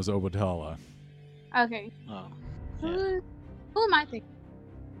dragon's name was Obatala. Okay. Oh. Yeah. Who am I thinking?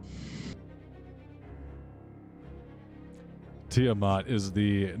 Tiamat is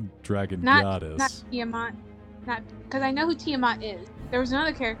the dragon Not goddess. Tiamat. Not because I know who Tiamat is. There was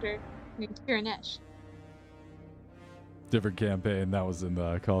another character named Tiranesh. Different campaign. That was in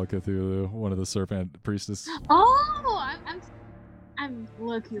Call of Cthulhu, one of the serpent priestess. Oh, I'm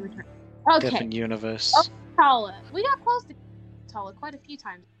low-key returned. Okay. Different universe. Oh. Tala. We got close to Tala quite a few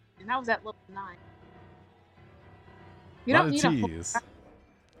times, and that was at level 9. You don't need a whole... T's.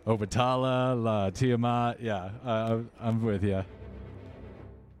 Obatala, Tiamat. Yeah, I'm with you.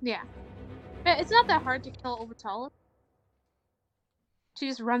 Yeah. But it's not that hard to kill Obatala. She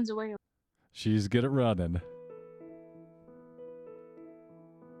just runs away. She's good at running.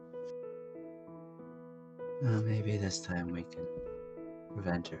 Maybe this time we can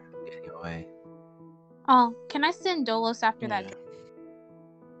prevent her from getting away. Oh, can I send Dolos after that? Yeah.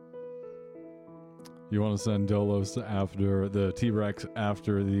 You want to send Dolos after the T-Rex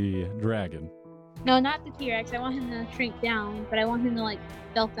after the dragon? No, not the T-Rex. I want him to shrink down, but I want him to, like,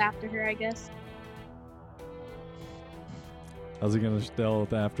 stealth after her, I guess. How's he gonna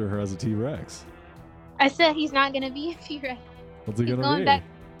stealth after her as a T-Rex? I said he's not gonna be a T-Rex. What's he He's gonna going be? back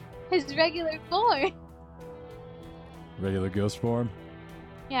his regular form. Regular ghost form?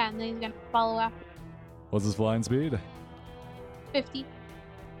 Yeah, and then he's gonna follow after. What's his flying speed? 50.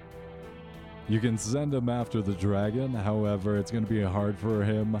 You can send him after the dragon, however, it's gonna be hard for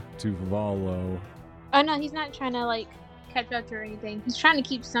him to follow. Oh no, he's not trying to like catch up to her or anything. He's trying to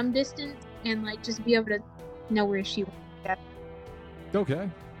keep some distance and like just be able to know where she went. Okay.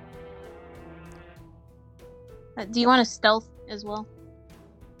 Do you want to stealth as well?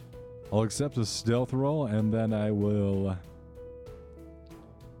 I'll accept a stealth roll, and then I will...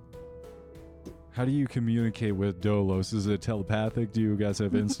 How do you communicate with Dolos? Is it telepathic? Do you guys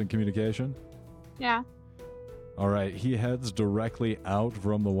have instant communication? Yeah. Alright, he heads directly out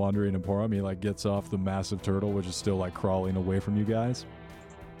from the Wandering Emporium. He, like, gets off the massive turtle, which is still, like, crawling away from you guys.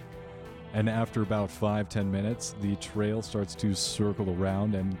 And after about 5-10 minutes, the trail starts to circle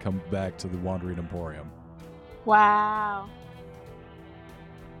around and come back to the Wandering Emporium. Wow.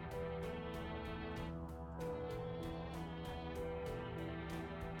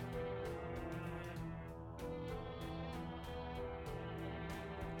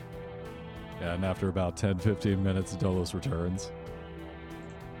 Yeah, and after about 10-15 minutes, Dolos returns.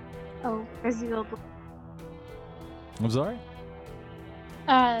 Oh, where's the old I'm sorry?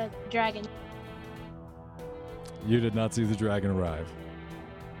 dragon? You did not see the dragon arrive.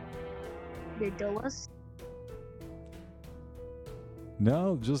 Did Dolos?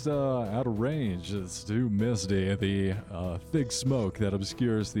 No, just out of range. It's too misty. The thick smoke that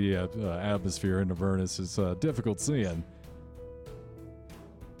obscures the atmosphere in Avernus is difficult seeing.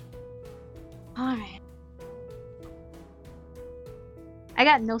 Alright. I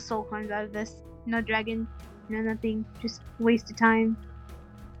got no soul coins out of this. No dragon, no nothing. Just waste of time.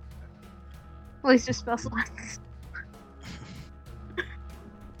 Waste of spell slots.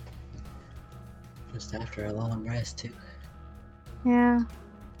 Just after a long rest, too. Yeah.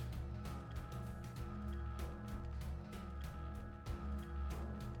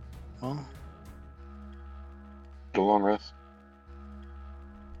 Well, The long rest.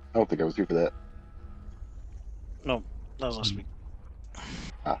 I don't think I was here for that. no, that was last week.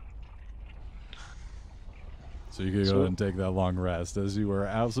 So you can go ahead and take that long rest. As you were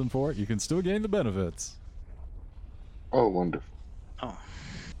absent for it, you can still gain the benefits. Oh, wonderful. Oh.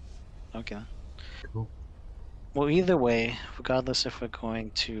 Okay. Cool. Well, either way, regardless if we're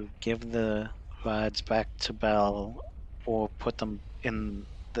going to give the rides back to Bell or put them in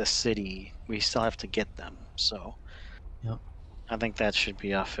the city, we still have to get them. So, Yep. I think that should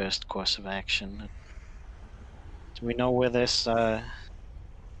be our first course of action. Do we know where this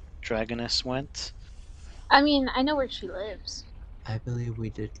dragoness went? I mean, I know where she lives. I believe we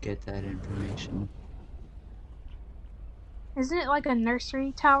did get that information. Isn't it like a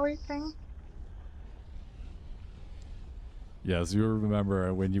nursery tower thing? Yes, you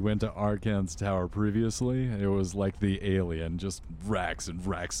remember when you went to Arkan's tower previously, it was like the alien, just racks and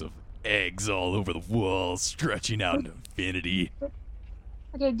racks of eggs all over the walls, stretching out into infinity.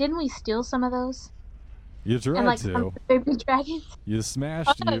 Okay, didn't we steal some of those? You tried And like some to. of the baby dragons? You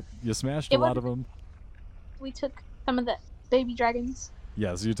smashed. Oh, You smashed a it lot of them. We took some of the baby dragons.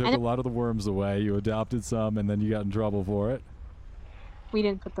 Yes, you took I a lot of the worms away. You adopted some, and then you got in trouble for it. We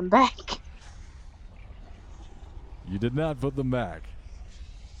didn't put them back. You did not put them back.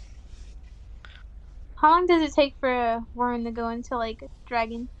 How long does it take for a worm to go into like a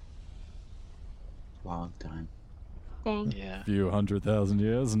dragon? Long time. Dang. Yeah. A few 100,000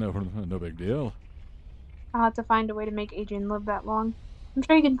 years, no big deal. I'll have to find a way to make Adrian live that long. I'm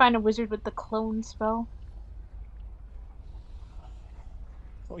sure you can find a wizard with the clone spell.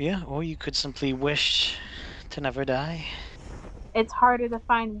 Oh, yeah, or you could simply wish to never die. It's harder to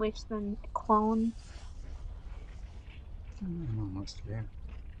find wish than clone. I'm almost there.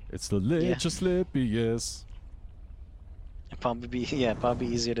 It's the lich of Slippy, yes. It'd probably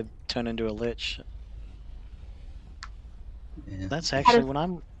easier to turn into a lich. Yeah. That's actually what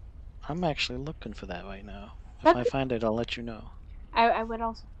I'm actually looking for that right now. If I find it, I'll let you know. I would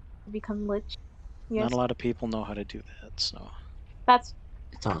also become lich. Yes, Not a lot of people know how to do that, so. that's.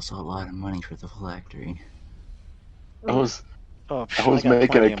 It's also a lot of money for the phylactery. I was Oh, I was got making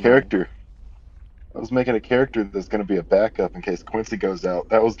plenty a of money. character. I was making a character that's going to be a backup in case Quincy goes out.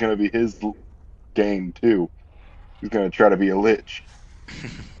 That was going to be his game too. He's going to try to be a lich.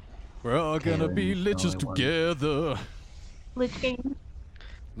 We're all gonna Kalen be is the liches only one. together. Lich game.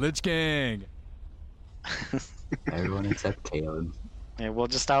 Lich gang. Everyone except Caleb. Yeah, we'll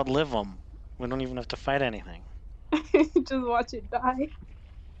just outlive them. We don't even have to fight anything. Just watch it die.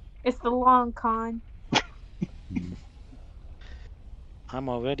 It's the long con. I'm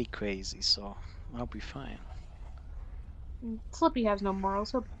already crazy, so I'll be fine. Slippy has no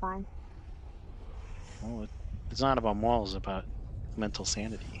morals. He'll be fine. Well, it's not about morals, it's about mental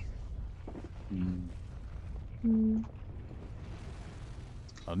sanity. Mm.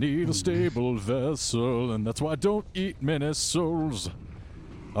 I need a stable vessel, and that's why I don't eat many souls.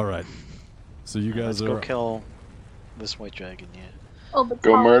 All right. So you guys Let's are go kill this white dragon, yeah. Oh, but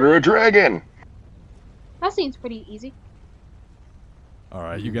Go murder a dragon. that seems pretty easy. all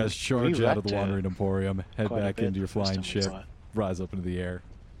right. You guys charge out of the wrecked, Wandering Emporium, head quite a back bit into your the first flying time we ship, saw it. rise up into the air.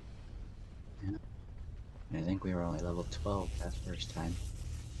 I think we were only level 12 that first time.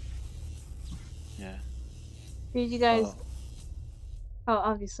 Yeah. Did you guys? Oh, Oh,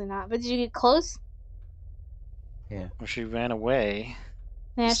 obviously not. But did you get close? Yeah, well, she ran away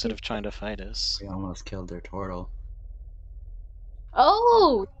Yeah, instead she- of trying to fight us. we almost killed their turtle.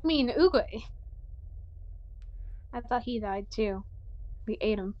 Oh, I mean Uguay. I thought he died too. We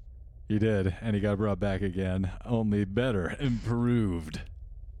ate him. He did, and he got brought back again, only better, improved.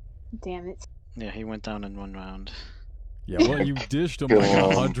 Damn it. Yeah, he went down in one round. Yeah, well, you dished him like Kill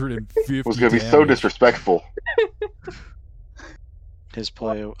him. 150 It was gonna be so damage. disrespectful. His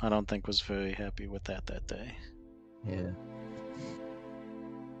player, I don't think, was very happy with that day, Yeah.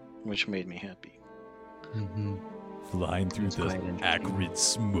 which made me happy. Mm-hmm. Flying through That's the quite interesting. acrid,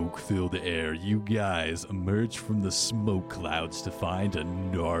 smoke-filled air, you guys emerge from the smoke clouds to find a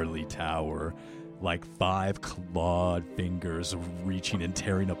gnarly tower, like 5 clawed fingers reaching and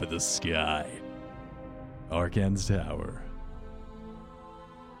tearing up at the sky. Arkan's Tower.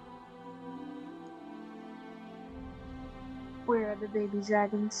 Where are the baby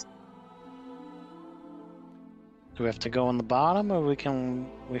dragons? Do we have to go on the bottom, or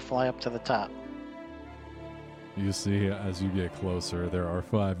we fly up to the top? You see, as you get closer, there are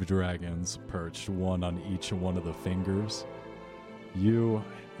 5 dragons perched, one on each one of the fingers.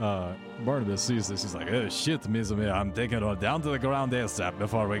 Barnabas sees this, he's like, oh shit, Mizumi, I'm taking her down to the ground ASAP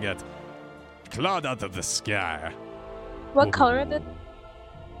before we get clawed out of the sky. What color are the?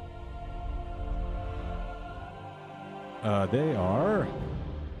 They are...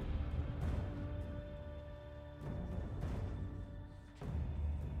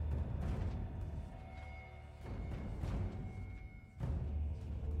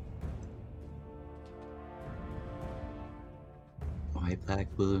 White, black,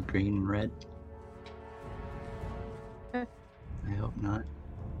 blue, green, and red. Uh. I hope not.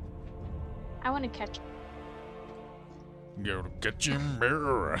 I want to catch. Go get your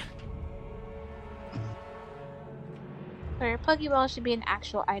mirror. Or Pokeball should be an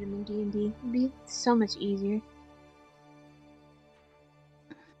actual item in D&D. It'd be so much easier.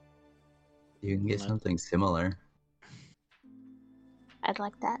 You can get Not- something similar. I'd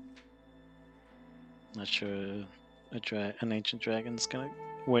like that. Not sure an ancient dragon's gonna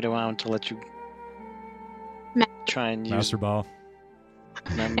wait around to let you Ma- try and use Master Ball.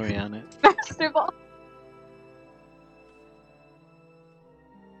 memory on it. Master Ball.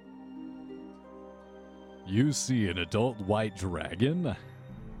 You see an adult white dragon.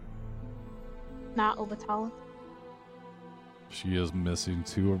 Not Obatala. She is missing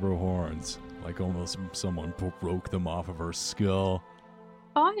 2 of her horns, like almost someone broke them off of her skull.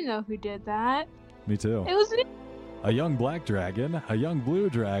 Oh, I know who did that. Me too. It was me. A young black dragon, a young blue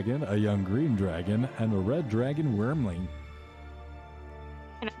dragon, a young green dragon, and a red dragon wormling.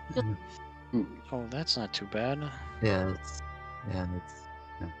 Oh, that's not too bad. Yeah, that's yeah,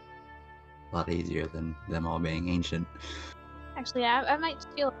 a lot easier than them all being ancient. Actually, I might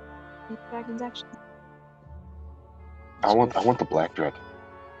steal these dragons. Actually, I want the black dragon.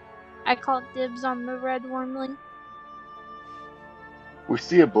 I called dibs on the red wormling. We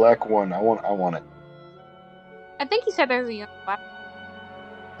see a black one. I want it. I think he said there's a young black.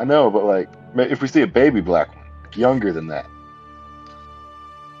 I know, but like, if we see a baby black one, younger than that,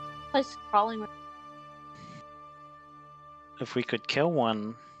 Place crawling with. If we could kill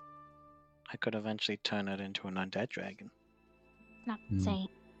one, I could eventually turn it into an undead dragon. Not Hmm. insane.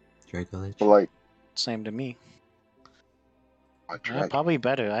 Dracolich. but like, Same to me. a Yeah, dragon. probably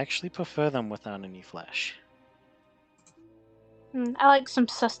better. I actually prefer them without any flesh. I like some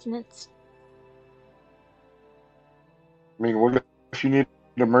sustenance. I mean, what if you need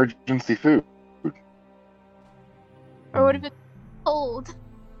emergency food? Or what if it's cold?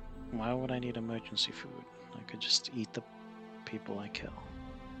 Why would I need emergency food? I could just eat the people I kill.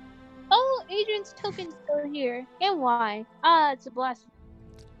 Oh, Adrian's token's still here. And why? Ah, it's a blast.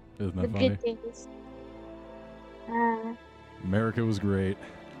 Isn't The that funny? good days. America was great.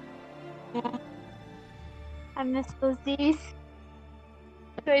 Yeah. I miss those days.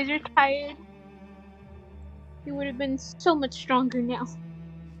 You guys are tired. He would have been so much stronger now.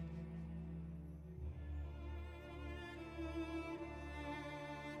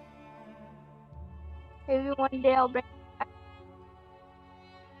 Maybe one day I'll bring.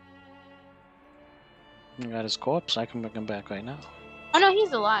 You got his corpse. I can bring him back right now. Oh no,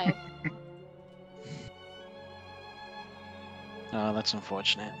 he's alive. Oh, that's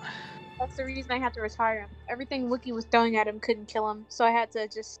unfortunate. That's the reason I had to retire him. Everything Wookie was throwing at him couldn't kill him, so I had to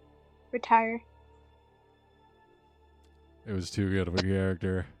just retire. It was too good of a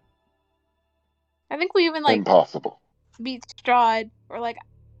character. I think we even Impossible. beat Strahd, or I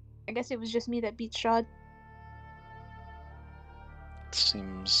guess it was just me that beat Strahd.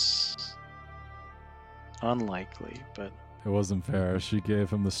 Seems unlikely, but It wasn't fair. She gave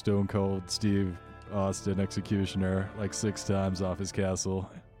him the Stone Cold Steve Austin executioner 6 times off his castle.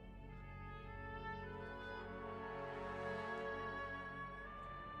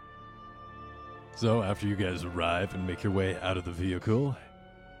 So after you guys arrive and make your way out of the vehicle,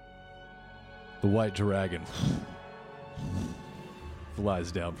 the white dragon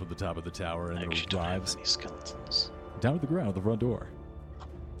flies down from the top of the tower and I actually don't have arrives any skeletons. down at the ground at the front door.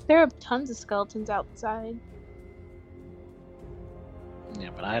 There are tons of skeletons outside. Yeah,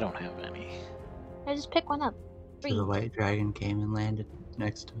 but I don't have any. I just pick one up. So the white dragon came and landed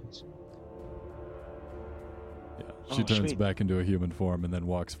next to us. Yeah, she Oh, turns sweet. back into a human form and then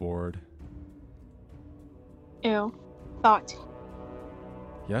walks forward. Ew. Thought.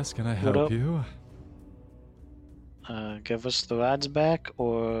 Yes, can I What help up? you? Give us the rods back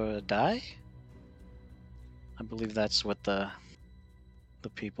or die? I believe that's what the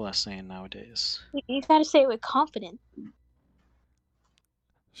people are saying nowadays. You gotta say it with confidence.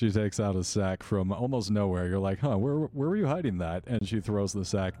 She takes out a sack from almost nowhere. You're like, huh, where were you hiding that? And she throws the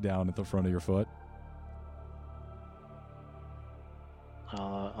sack down at the front of your foot.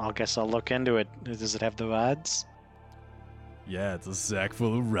 I guess I'll look into it. Does it have the rods? Yeah, it's a sack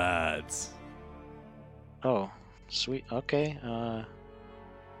full of rods. Oh, sweet. Okay.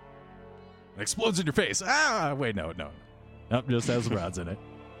 It explodes in your face. Ah, wait, no. Nope, just has rods in it.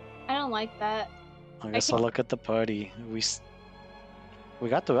 I don't like that. I guess I'll look at the party. We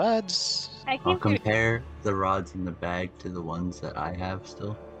got the rods. I I'll can't figure- compare the rods in the bag to the ones that I have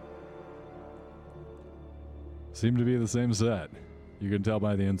still. Seem to be the same set. You can tell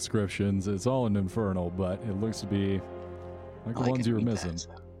by the inscriptions. It's all in Infernal, but it looks to be like the Oh, I ones can you were read missing. that,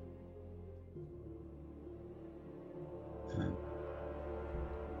 so.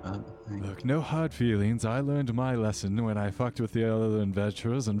 Thank- Look, no hard feelings. I learned my lesson when I fucked with the other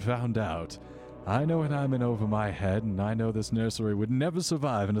adventurers and found out. I know when I'm in over my head, and I know this nursery would never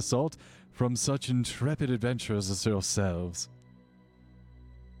survive an assault from such intrepid adventurers as yourselves.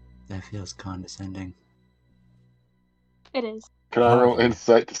 That feels condescending. It is. Can I roll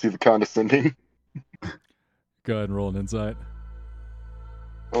insight to see the condescending? Go ahead and roll an insight.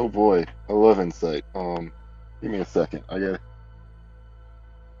 Oh boy, I love insight. Give me a second. I got.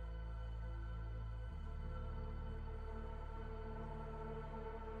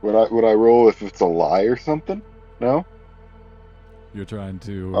 Would I roll if it's a lie or something? No. You're trying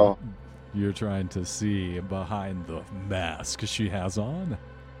to Oh. you're trying to see behind the mask she has on.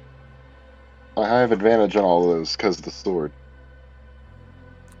 I have advantage on all of those because of the sword.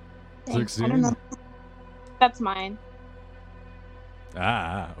 Dang, I 16? don't know. That's mine.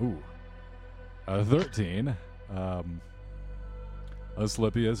 Ooh. 13.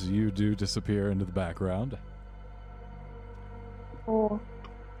 Asclepius, you do disappear into the background. Oh.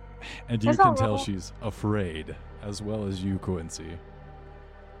 And you That's can all tell right. she's afraid, as well as you, Quincy.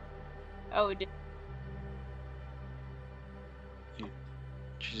 Oh, dude.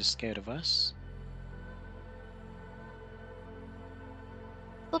 She's just scared of us.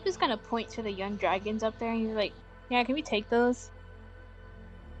 Flip is gonna point to the young dragons up there and he's like, yeah, can we take those?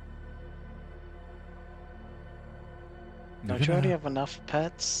 You're Don't you already gonna- have enough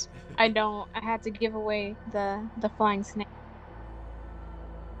pets? I don't. I had to give away the flying snake.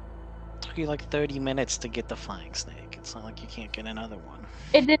 Took you like 30 minutes to get the flying snake. It's not like you can't get another one.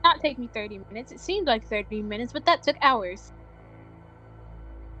 It did not take me 30 minutes. It seemed like 30 minutes, but that took hours.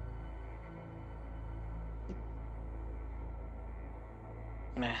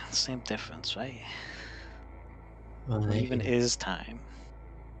 Same difference, right? Well, What they, even is time?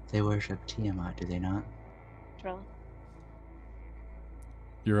 they worship Tiamat, do they not? Really.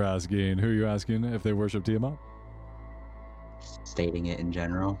 You're asking, who are you asking if they worship Tiamat? Stating it in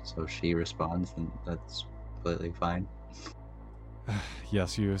general, so she responds, and that's completely fine.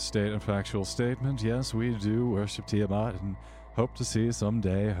 Yes, you state a factual statement. Yes, we do worship Tiamat and hope to see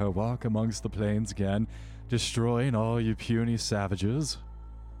someday her walk amongst the plains again, destroying all you puny savages.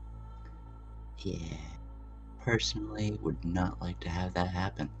 Yeah. personally would not like to have that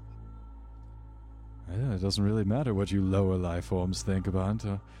happen. Yeah, it doesn't really matter what you lower life forms think about.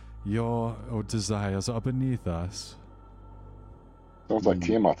 Your desires are beneath us. Sounds like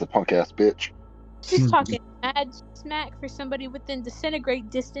Tiamat's a punk ass bitch. Just talking mad smack for somebody within disintegrate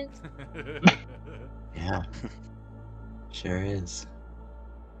distance. Yeah. Sure is.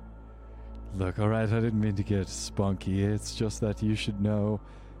 Look, alright, I didn't mean to get spunky. It's just that you should know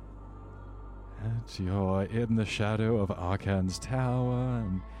that you're in the shadow of Arkan's tower,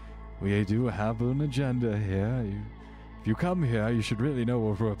 and we do have an agenda here. If you come here, you should really know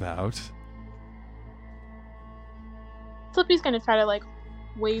what we're about. Flippy's gonna try to like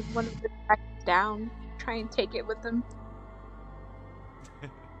wave one of the dragons down, try and take it with him.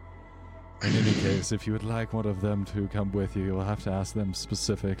 In any case, if you would like one of them to come with you, you'll have to ask them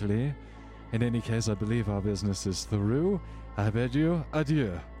specifically. In any case, I believe our business is through. I bid you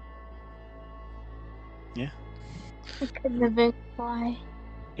adieu. I couldn't have been why.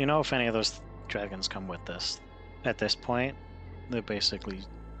 You know, if any of those dragons come with us, at this point, they're basically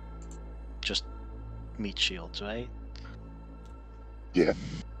just meat shields, right? Yeah.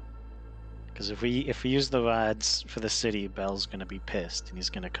 Because if we use the rods for the city, Bell's gonna be pissed and he's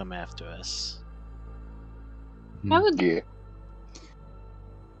gonna come after us. I would Yeah.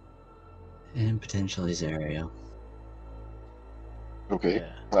 And potentially Zario. Okay.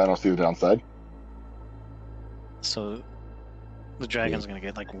 Yeah. I don't see the downside. So the dragon's gonna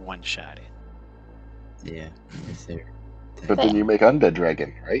get like one shot at. Yeah. If they're But then you make undead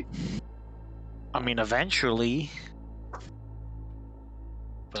dragon, right? I mean, eventually.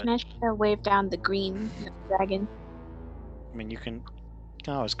 But Can I try to wave down the green dragon? I mean, you can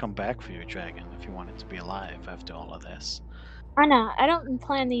always come back for your dragon if you want it to be alive after all of this. I know. I don't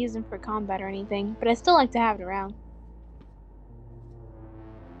plan to use them for combat or anything, but I still like to have it around.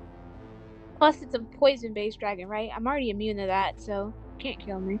 Plus, it's a poison-based dragon, right? I'm already immune to that, so can't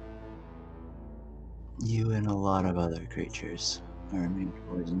kill me. You and a lot of other creatures are immune to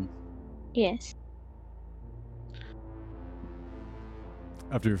poison. Yes.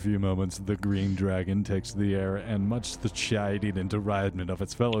 After a few moments, the green dragon takes the air, and much to the chiding and deridement of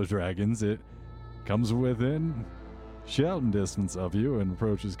its fellow dragons, it comes within shouting distance of you and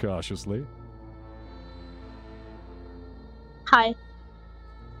approaches cautiously. Hi.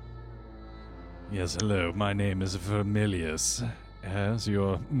 Yes, hello, my name is Vermilius. As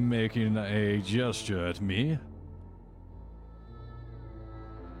you're making a gesture at me,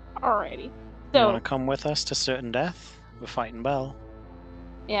 Alrighty. You So, want to come with us to certain death? We're fighting Bell.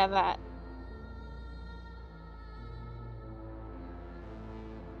 yeah, that.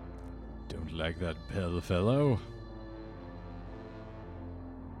 don't like that pale fellow.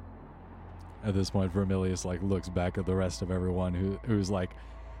 At this point, Vermilius looks back at the rest of everyone who's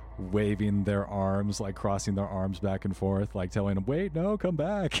waving their arms, crossing their arms back and forth, telling them, "Wait, no, come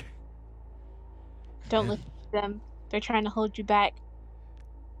back." Don't listen to them. They're trying to hold you back.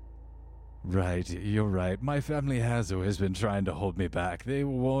 Right, you're right. My family has always been trying to hold me back. They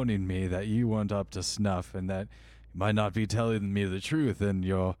were warning me that you weren't up to snuff and that you might not be telling me the truth and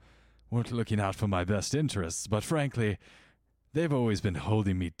you weren't looking out for my best interests. But frankly, they've always been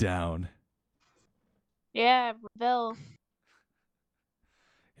holding me down. Yeah, Rebel.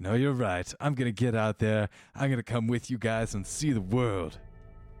 You know, you're right. I'm gonna get out there. I'm gonna come with you guys and see the world.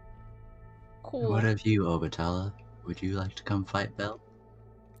 Cool. What of you, Obatala? Would you like to come fight Bell?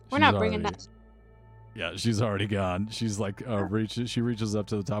 We're She's not bringing already- that. Yeah, she's already gone. She's she reaches up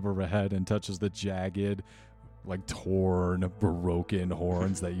to the top of her head and touches the jagged, torn, broken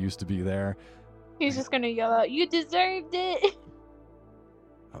horns that used to be there. He's just gonna yell out, "You deserved it!"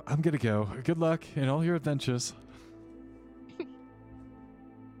 I'm gonna go. Good luck in all your adventures.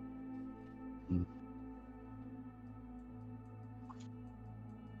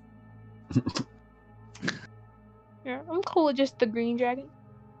 Yeah, I'm cool with just the green dragon.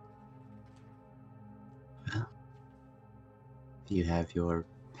 Do you have your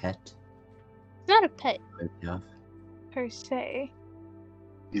pet It's not a pet with you off? per se.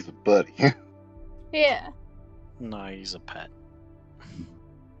 He's a buddy. Yeah, No, he's a pet.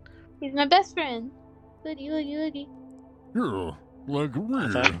 he's my best friend. Looky, looky, looky. Yeah, like me.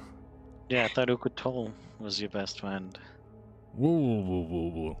 thought- Yeah, I thought Ukutol was your best friend.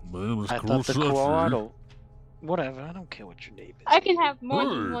 Whoa. My name is I thought the Kurosashi. Colorado. Whatever, I don't care what your name is. I can have more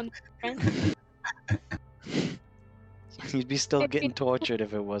than Hey. one friend. You'd be still getting tortured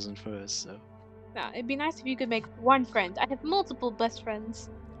if it wasn't for us, so. No, it'd be nice if you could make one friend. I have multiple best friends.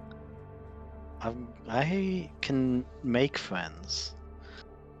 I can make friends.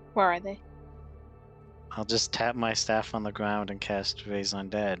 Where are they? I'll just tap my staff on the ground and cast Raise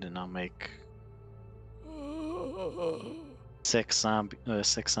Undead, and I'll make Six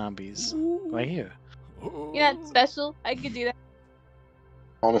zombies right here. You're not special. I could do that.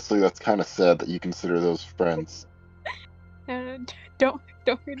 Honestly, that's kind of sad that you consider those friends. Don't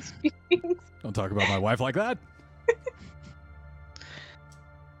hurt his feelings. Don't talk about my wife like that.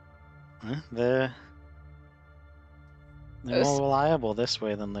 Huh? They're more reliable this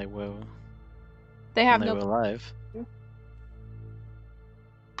way than they were They have when they no. were alive.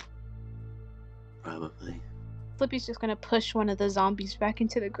 Probably. Flippy's just gonna push one of the zombies back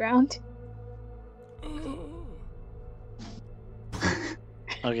into the ground.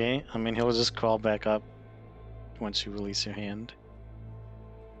 Okay, I mean he'll just crawl back up once you release your hand.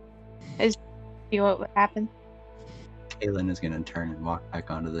 See what would happen. Kaylin is gonna turn and walk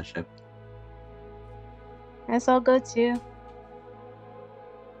back onto the ship. That's all good too.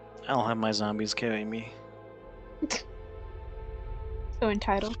 I'll have my zombies carry me. So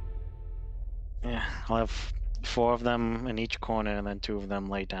entitled. Yeah, I'll have 4 of them in each corner and then 2 of them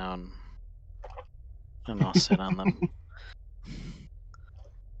lay down. And I'll sit on them.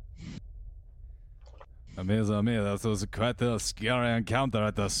 That was quite a scary encounter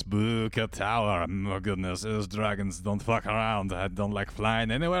at the Spooky Tower. My goodness, those dragons don't fuck around. I don't like flying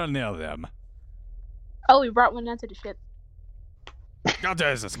anywhere near them. Oh, we brought one onto the ship. God,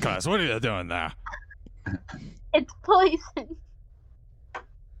 Jesus Christ, what are you doing there? It's poison.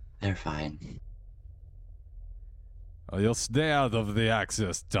 They're fine. Oh, you'll stay out of the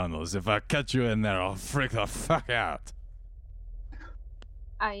access tunnels. If I catch you in there, I'll freak the fuck out.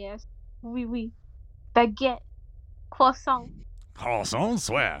 Ah, yes. Oui. Baguette. Croissant. Croissant,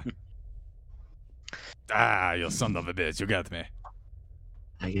 swear. Ah, you son of a bitch, you got me.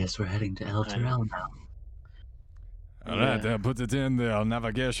 I guess we're heading to El Terrell now. Alright, Yeah. put it in the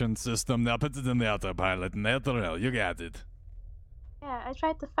navigation system. Now put it in the autopilot. Natural, you got it. Yeah, I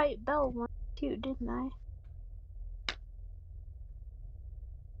tried to fight Belle once too, didn't I?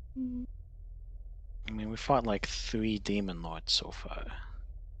 Hmm. I mean, we fought like 3 demon lords so far.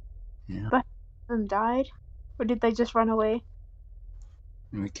 Yeah. Them died? Or did they just run away?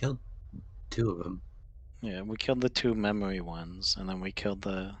 And we killed 2 of them. Yeah, we killed the 2 memory ones, and then we killed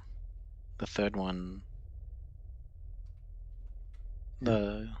the third one.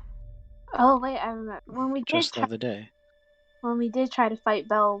 Oh wait, I remember when we did Just the other day. try to fight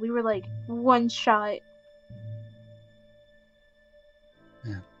Belle, we were like one shot.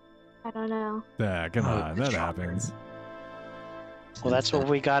 Yeah. I don't know. Yeah, come Oh, on, the that chopper. happens. Well, that's what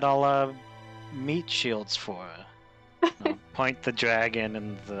we got all meat shields for. Point the dragon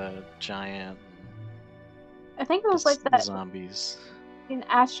and the giant. I think it was like the that zombies. an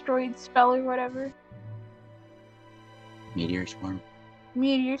asteroid spell or whatever. Meteor swarm.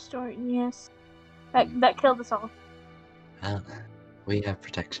 Meteor storm, yes. That killed us all. Well, we have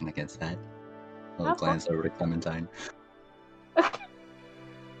protection against that. I'll Oh, glance over to Clementine.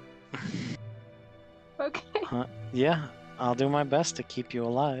 Okay. Yeah, I'll do my best to keep you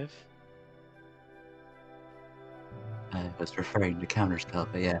alive. I was referring to counterspell,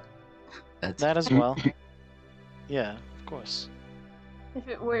 but yeah. That's That as well. Yeah, of course. If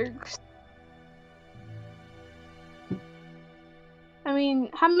it works. I mean,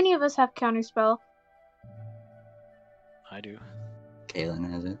 how many of us have counterspell? I do. Kaylin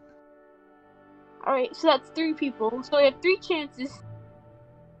has it. Alright, so that's 3 people. So we have 3 chances.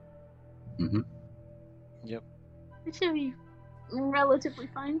 Mm-hmm. Yep. It should be relatively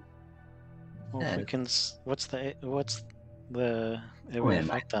fine. Well, Yeah. we can. What's the Only a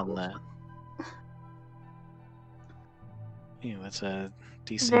effect on 9 that? Yeah, that's a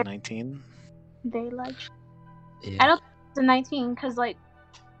DC Very- 19. Daylight. Yeah. I don't think it's a 19, because, like,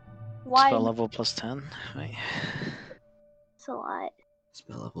 why? Spell level plus 10, right? It's a lot.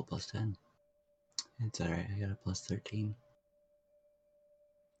 Spell level plus 10. It's alright, I got a plus 13.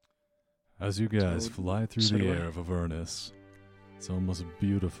 As you guys So- fly through so the do I. air of Avernus, it's almost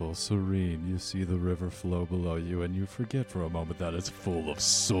beautiful, serene. You see the river flow below you, and you forget for a moment that it's full of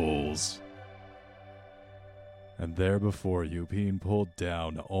souls. And there before you, being pulled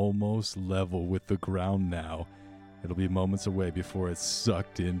down, almost level with the ground now, it'll be moments away before it's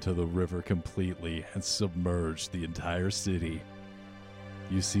sucked into the river completely and submerged the entire city.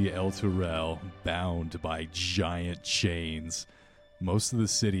 You see El Turel bound by giant chains. Most of the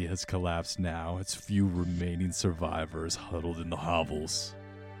city has collapsed now, its few remaining survivors huddled in the hovels.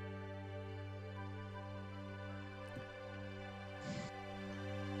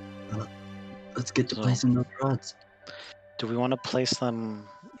 Let's get to So- placing those rods. Do we want to place them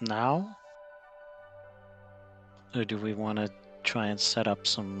now? Or do we want to try and set up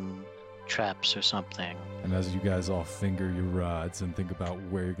some traps or something? And as you guys all finger your rods and think about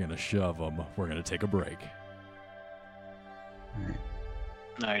where you're going to shove them, we're going to take a break. Alright,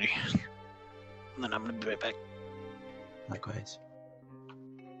 Alrighty. And then I'm gonna be right back. likewise.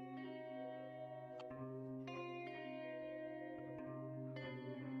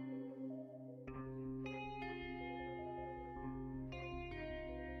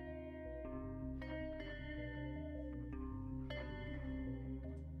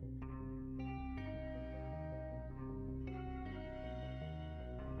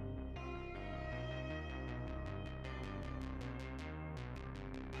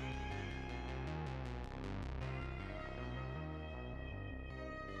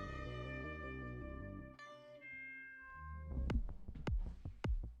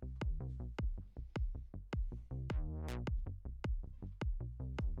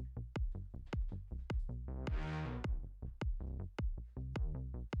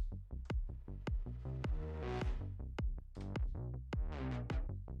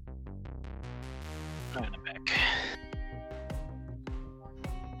 Alright, I'm back.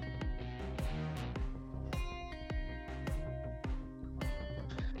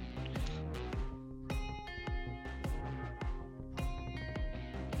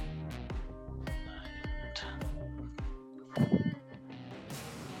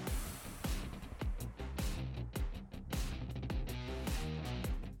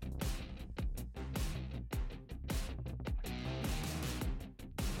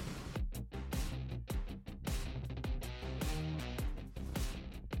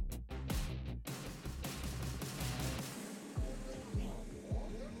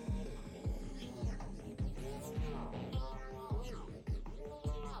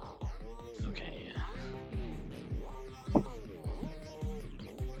 Okay.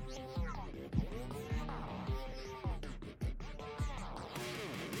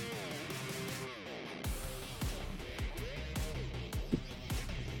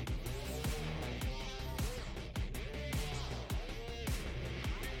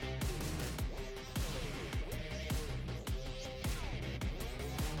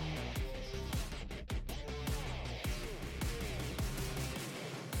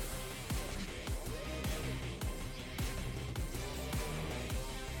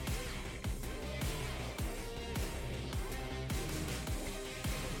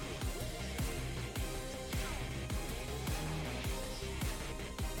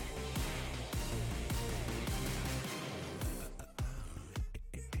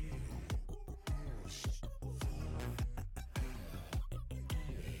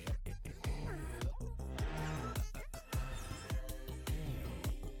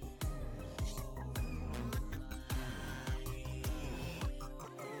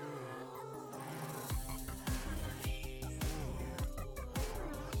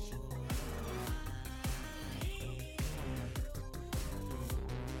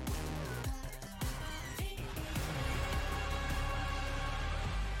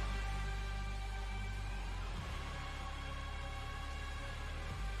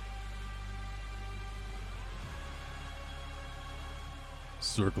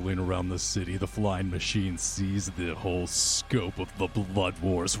 Circling around the city, the flying machine sees the whole scope of the blood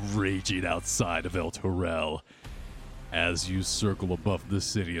wars raging outside of El Torel. As you circle above the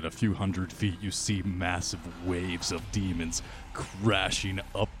city at a few hundred feet, you see massive waves of demons crashing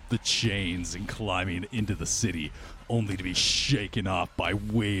up the chains and climbing into the city, only to be shaken off by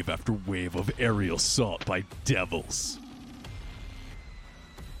wave after wave of aerial assault by devils.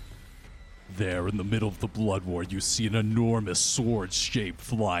 There, in the middle of the blood war, you see an enormous sword-shaped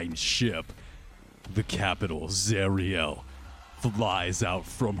flying ship. The capital, Zariel, flies out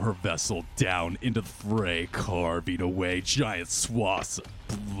from her vessel down into the fray, carving away giant swaths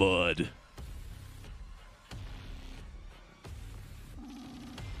of blood.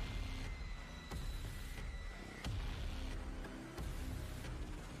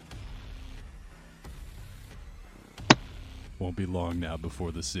 Won't be long now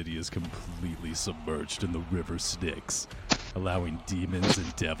before the city is completely submerged in the river Styx, allowing demons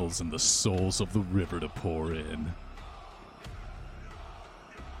and devils and the souls of the river to pour in.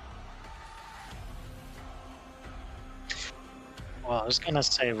 Well, I was gonna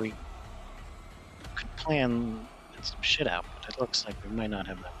say we could plan some shit out, but it looks like we might not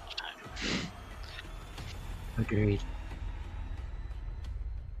have that much time. Agreed.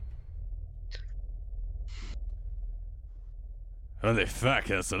 Holy fuck,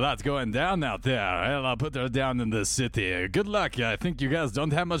 there's a lot going down out there. Well, I'll put her down in the city. Good luck, I think you guys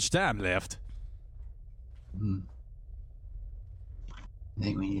don't have much time left. I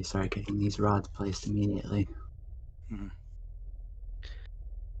think we need to start getting these rods placed immediately. Mhm.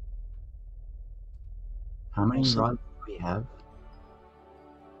 How many Also- rods do we have?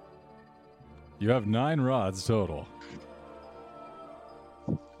 You have 9 rods total.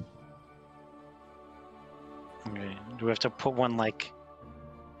 Do we have to put one like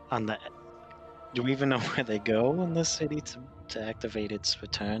on the? Do we even know where they go in the city to activate its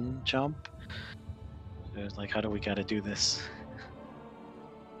return jump? Or, like, how do we gotta do this?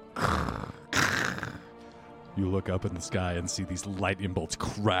 You look up in the sky and see these lightning bolts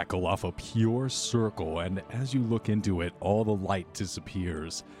crackle off a pure circle, and as you look into it, all the light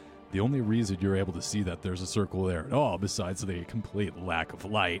disappears. The only reason you're able to see that there's a circle there at all, besides the complete lack of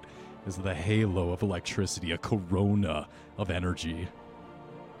light, is the halo of electricity, a corona of energy.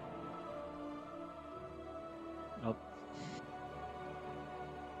 Oh,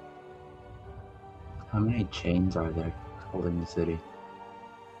 How many chains are there holding the city?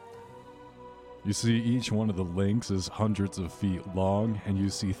 You see each one of the links is hundreds of feet long, and you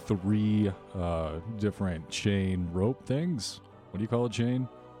see 3 different chain rope things. What do you call a chain?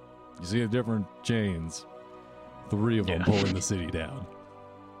 You see different chains. 3 of them Yeah. pulling the city down.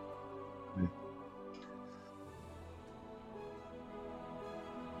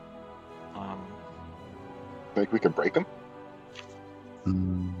 Think we could break them?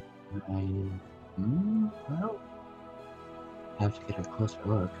 Well, have to get a closer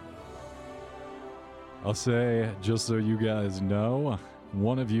look. I'll say, just so you guys know,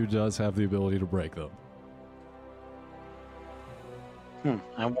 one of you does have the ability to break them.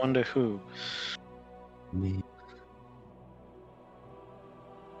 I wonder who. Me.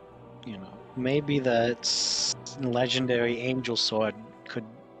 You know, maybe that legendary angel sword could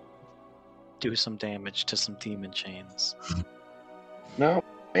do some damage to some demon chains. No,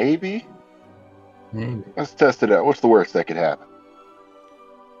 maybe. Maybe. Let's test it out. What's the worst that could happen?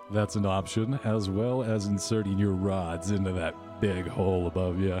 That's an option, as well as inserting your rods into that big hole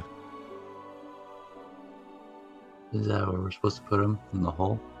above you. Is that where we're supposed to put them? In the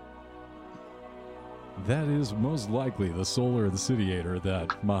hole? That is most likely the solar incendiator that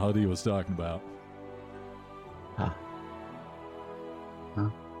Mahadi was talking about. Huh.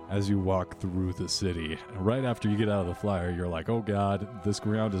 As you walk through the city, right after you get out of the flyer, you're like, oh god, this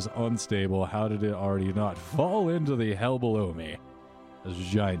ground is unstable. How did it already not fall into the hell below me? As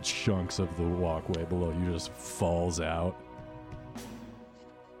giant chunks of the walkway below you just falls out.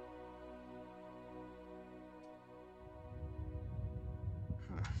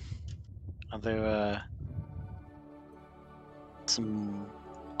 Are there some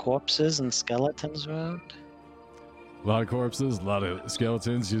corpses and skeletons around? A lot of corpses, a lot of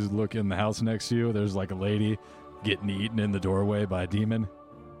skeletons. You look in the house next to you, there's like a lady getting eaten in the doorway by a demon.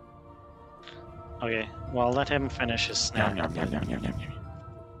 Okay, well, let him finish his snack. I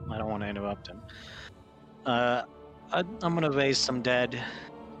don't want to interrupt him. I'm gonna raise some dead.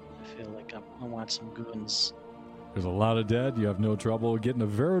 I feel like I want some goons. There's a lot of dead. You have no trouble getting a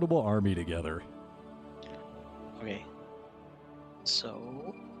veritable army together. Okay,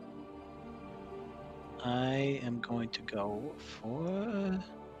 so I am going to go for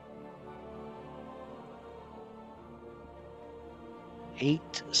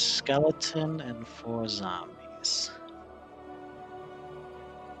 8 skeleton and 4 zombies.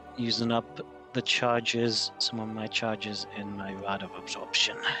 Using up the charges, some of my charges in my Rod of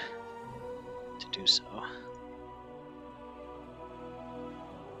Absorption to do so.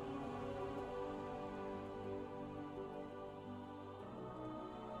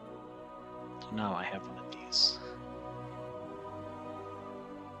 So now I have one of these.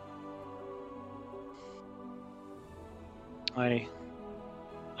 Alrighty.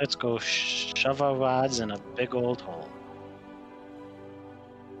 Let's go shove our rods in a big old hole.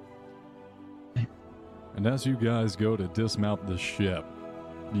 And as you guys go to dismount the ship,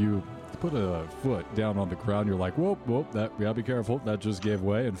 you put a foot down on the ground. You're like, whoop, whoop, that, yeah, be careful. That just gave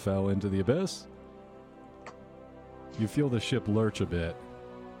way and fell into the abyss. You feel the ship lurch a bit,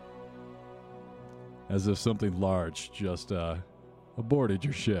 as if something large just aborted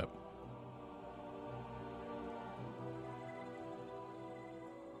your ship.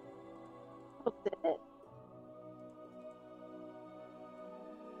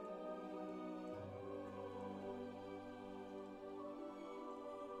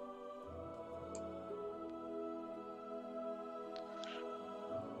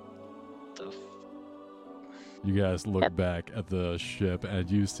 You guys look back at the ship and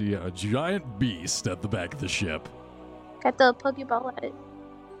you see a giant beast at the back of the ship. Got the Pokeball at it.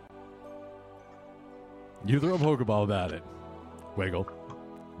 You throw a Pokeball at it. Wiggle.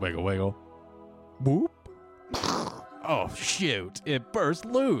 Wiggle, wiggle. Boop. Oh, shoot. It burst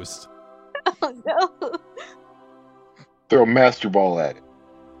loose. Oh no. Throw a Master Ball at it.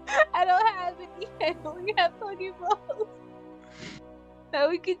 I don't have any. I only have Pokeballs. Now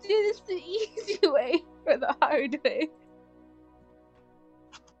we can do this the easy way or the hard way.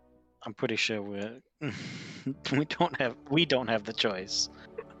 I'm pretty sure we're we don't have the choice.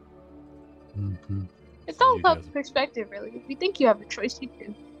 Mm-hmm. It's So all you about guys- perspective, really. If you think you have a choice, you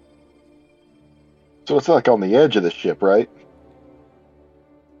do. So it's like on the edge of the ship, right?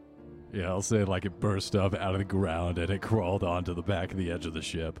 Yeah, I'll say like it burst up out of the ground and it crawled onto the back of the edge of the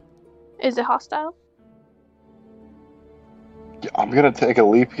ship. Is it hostile? I'm gonna take a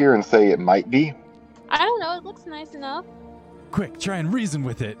leap here and say it might be. I don't know. It looks nice enough. Quick, try and reason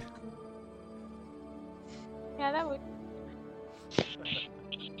with it. Yeah, that would.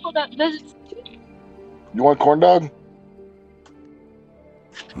 Hold up. Does it? You want corn dog?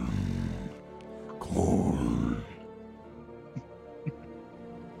 Corn.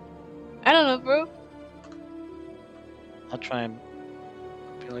 I don't know, bro. I'll try and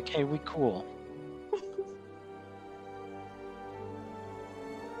be like, hey, we cool.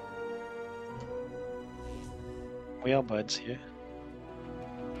 We are buds here.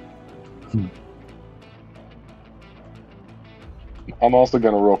 I'm also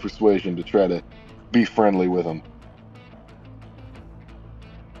gonna roll persuasion to try to be friendly with him.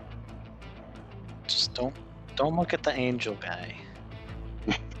 Just don't look at the angel guy.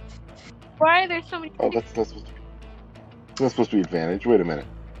 Why are there so many? Oh, that's supposed to be advantage. Wait a minute.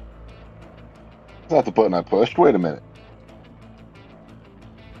 It's not the button I pushed. Wait a minute.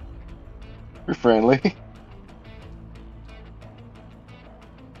 You're friendly.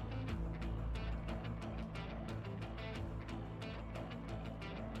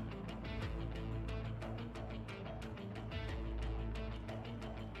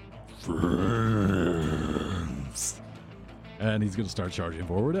 Friends. And he's gonna start charging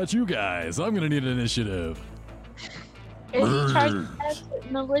forward at you guys. I'm gonna need an initiative. Is he charging us with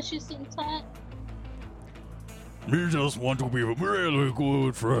malicious intent? We just want to be really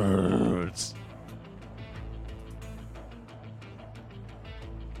good friends.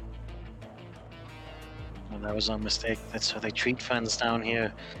 Well, that was a mistake. That's how they treat friends down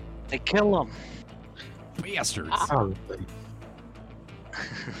here. They kill them. Bastards. Probably.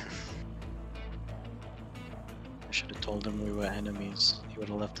 I should have told him we were enemies. He would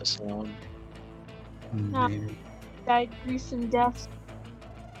have left us alone. No. Maybe. Died gruesome deaths.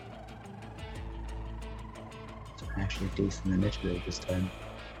 It's actually decent initiative this time.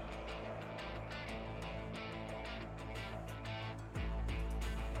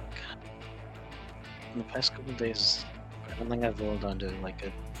 In the past couple days, I don't think I've rolled under like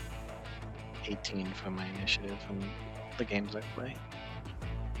a 18 for my initiative from the games I play.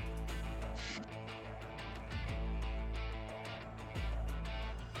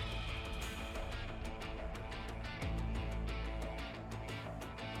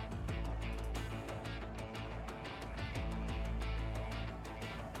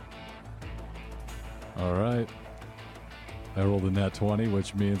 All right. I rolled a nat 20,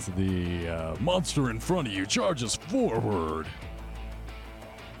 which means the monster in front of you charges forward.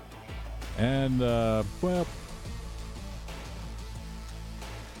 And, well.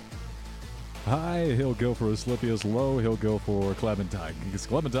 High, he'll go for Asclepius. Low, he'll go for Clementine. Because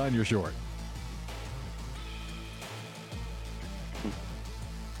Clementine, you're short.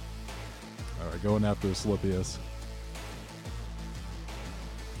 All right, going after Asclepius.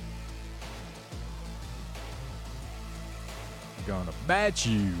 Gonna bat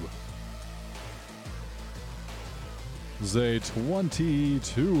you. This is a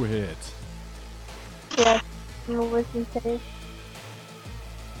 22 hit. Yeah. No wisdom save.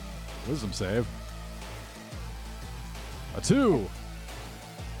 Wisdom save. A 2.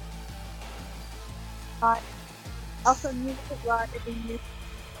 Also, music is loud in you.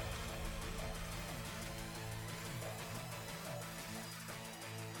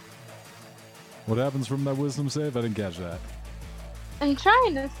 What happens from that wisdom save? I didn't catch that. I'm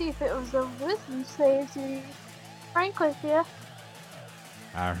trying to see if it was a wisdom save to be frank with you.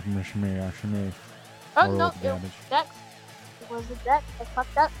 Me. Oh Or no, roll it was damage. Dex. It was a Dex. I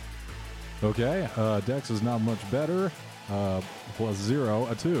fucked up. Okay, Dex is not much better. Plus 0,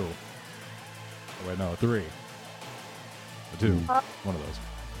 a 2. Oh, wait, no, a 3. A 2. One of those.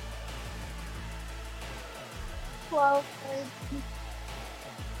 12.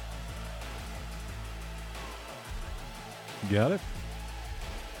 Got it?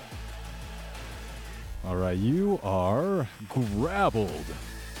 All right, you are grappled.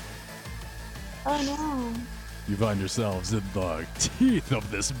 Oh no. You find yourselves in the teeth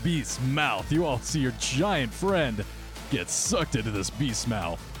of this beast's mouth. You all see your giant friend get sucked into this beast's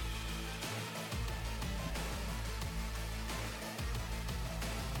mouth.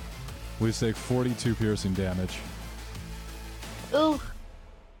 We take 42 piercing damage. Ooh.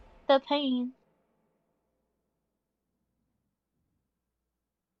 The pain.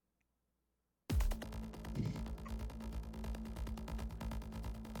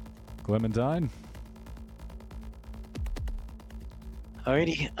 Clementine?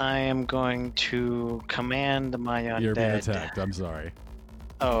 Alrighty, I am going to command my undead. You're being attacked. I'm sorry.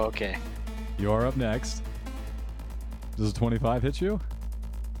 Oh, okay. You are up next. Does a 25 hit you?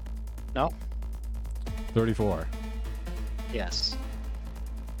 No? 34. Yes.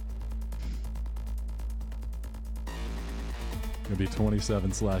 Gonna be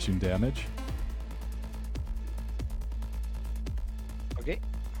 27 slashing damage. Okay.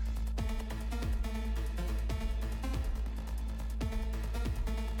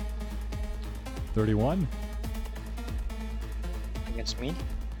 $31. Against me?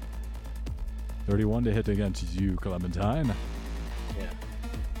 31 to hit against you, Clementine. Yeah.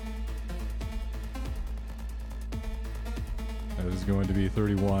 That is going to be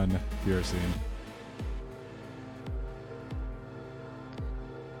 31 piercing.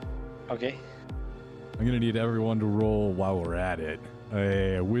 Okay. I'm gonna need everyone to roll while we're at it.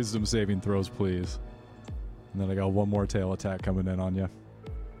 Wisdom saving throws, please. And then I got one more tail attack coming in on you.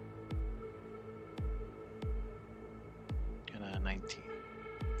 Got a 19.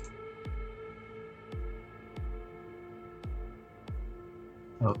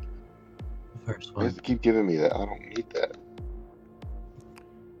 Oh, the first Why does one. it keep giving me that? I don't need that.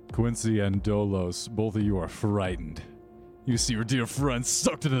 Quincy and Dolos, both of you are frightened. You see your dear friend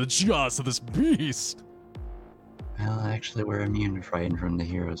sucked into the jaws of this beast. Well, actually, we're immune to frightened from the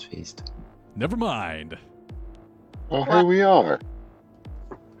hero's feast. Never mind. Oh, here we are.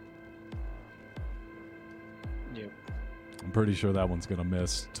 Yep. I'm pretty sure that one's gonna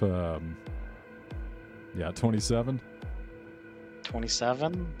miss. Yeah, 27.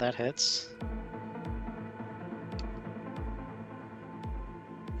 27, that hits.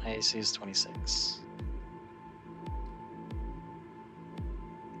 My AC is 26.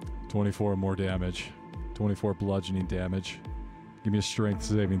 24 more damage. 24 bludgeoning damage. Give me a strength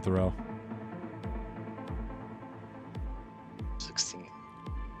saving throw. 16.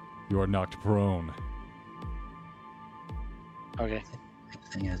 You are knocked prone. Okay.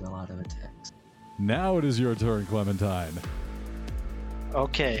 This thing has a lot of attacks. Now it is your turn, Clementine.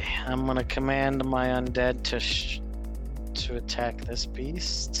 Okay, I'm gonna command my undead to attack this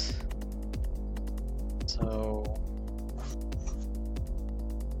beast. So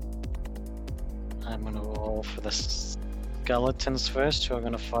I'm gonna roll for the skeletons first, who are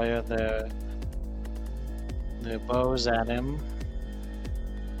gonna fire their bows at him.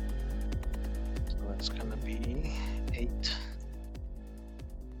 So that's gonna be 8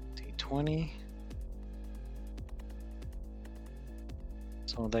 d20.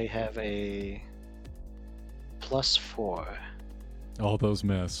 So they have a +4. All those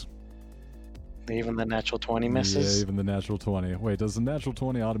miss. Even the natural 20 misses. Yeah, even the natural 20. Wait, does the natural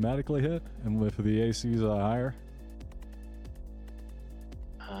 20 automatically hit? And if the AC's higher?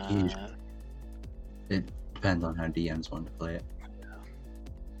 It depends on how DMs want to play it.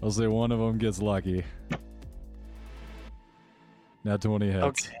 I'll say one of them gets lucky. Nat 20 hits.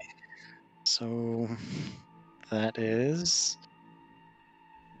 Okay. So that is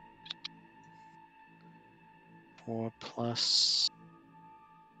 4 plus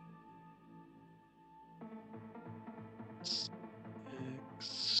 6.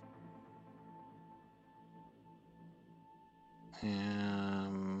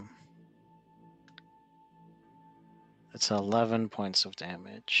 It's 11 points of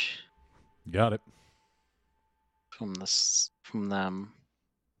damage Got it. from them.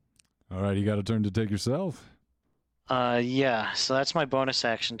 All right, you got a turn to take yourself. Yeah, so that's my bonus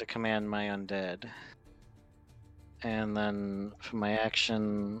action to command my undead. And then for my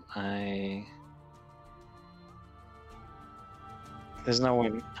action, there's no way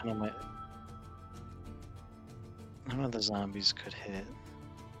none of the zombies could hit.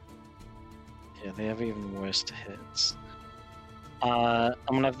 Yeah, they have even worse hits. I'm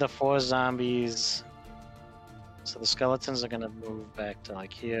gonna have the 4 zombies. So the skeletons are gonna move back to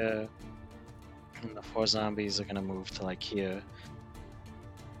like here. And the 4 zombies are gonna move to like here.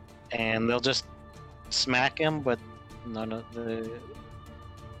 And they'll just smack him, but none of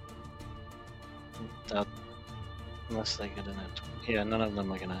unless they get in it. Yeah, none of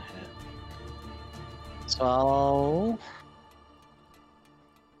them are gonna hit. So I'll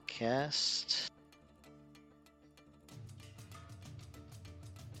cast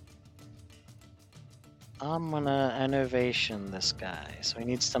I'm gonna innovation this guy, so he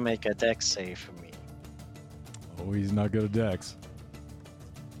needs to make a dex save for me. Oh, he's not good at dex.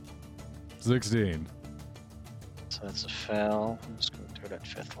 16. So that's a fail. I'm just going through that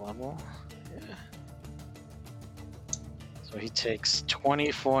 5th level. Yeah. So he takes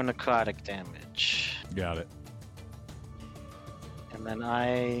 24 necrotic damage. Got it. And then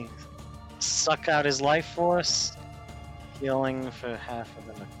I suck out his life force, healing for half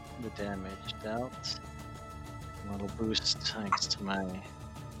of the damage dealt. A little boost thanks to my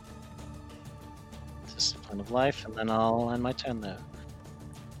discipline of life, and then I'll end my turn there.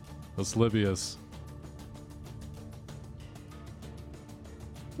 Asclepius.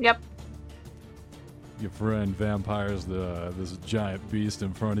 Yep. Your friend vampires this giant beast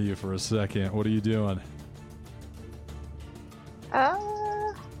in front of you for a second. What are you doing?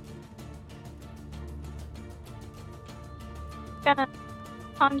 Gonna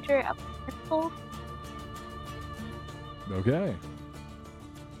conjure up a pistol. Okay.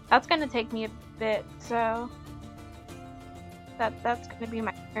 That's gonna take me a bit, so that's gonna be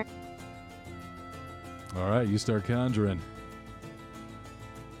my turn. All right, you start conjuring.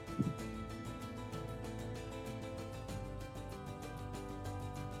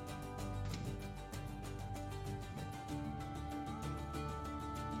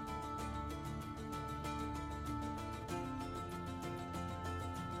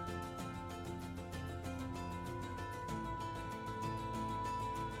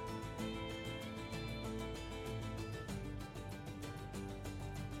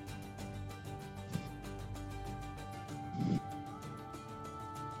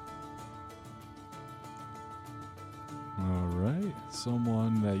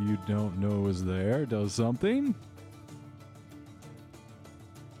 Someone that you don't know is there does something.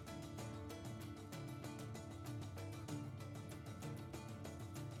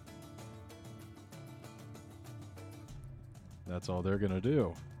 That's all they're gonna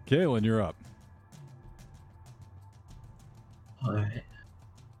do. Kaylin, you're up. Alright.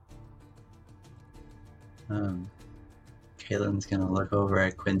 Kaylin's gonna look over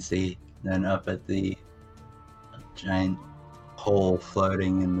at Quincy, then up at the giant hole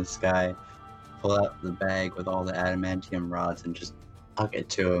floating in the sky, pull out the bag with all the adamantium rods and just tuck it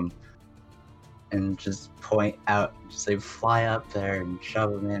to him, and just point out, just say, fly up there and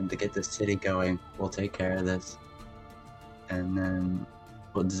shove them in to get the city going. We'll take care of this. And then,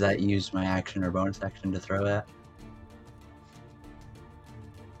 well, does that use my action or bonus action to throw at?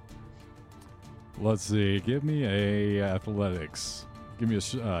 Let's see. Give me a athletics. Give me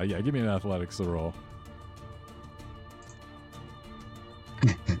a give me an athletics roll.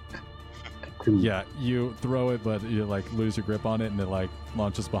 Yeah, you throw it, but you like lose your grip on it, and it like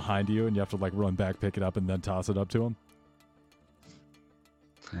launches behind you, and you have to like run back, pick it up, and then toss it up to him.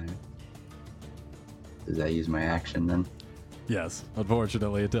 Okay. Does that use my action then? Yes,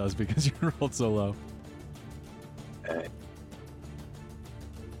 unfortunately it does because you rolled so low. Okay.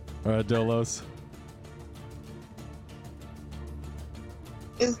 All right, Dolos.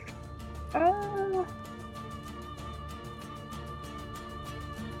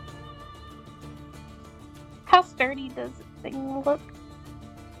 How sturdy does this thing look?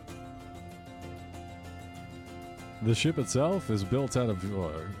 The ship itself is built out of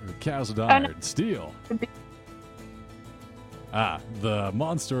cast iron, steel. The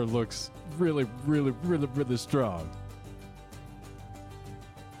monster looks really, really, really, really strong.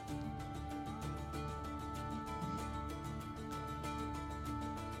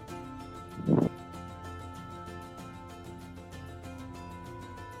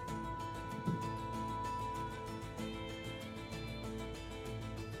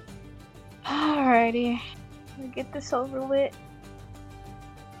 Alrighty, we'll get this over with.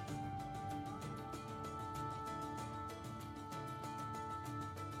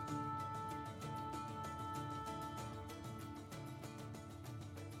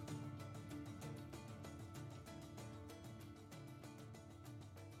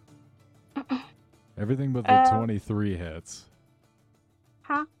 Everything but the 23 hits.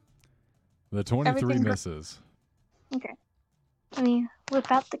 Huh? The 23 Everything misses. Okay. Let me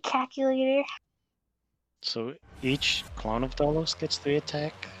whip out the calculator. So each clone of Dolos gets 3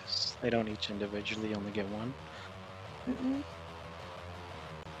 attacks. They don't each individually only get 1. Mm-mm.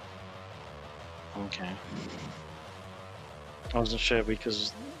 Okay. I wasn't sure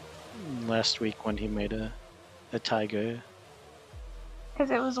because last week when he made a tiger. Because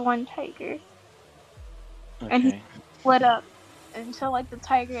it was one tiger. And Okay. Split up into like the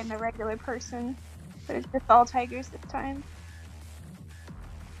tiger and the regular person. But it's just all tigers this time.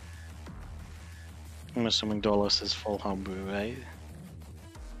 I'm assuming Dolos is full homebrew, right?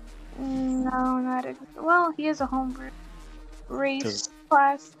 No, not a... Well, he is a homebrew race 'Cause-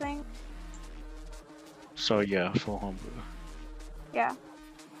 class thing. So yeah, full homebrew. Yeah.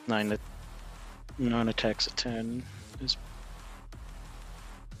 9 attacks a turn is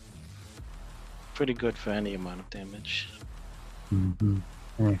pretty good for any amount of damage. Mm-hmm.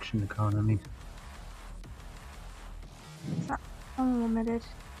 Action economy. Unlimited.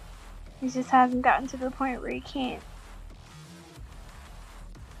 He just hasn't gotten to the point where he can't.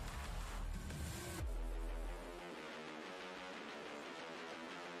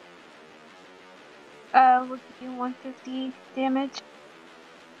 We'll give you 150 damage.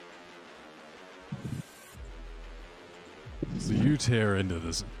 So you tear into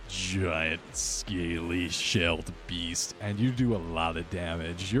this giant, scaly, shelled beast, and you do a lot of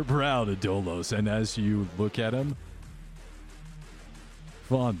damage. You're proud of Dolos, and as you look at him,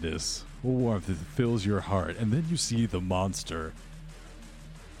 fondness, warmth fills your heart, and then you see the monster,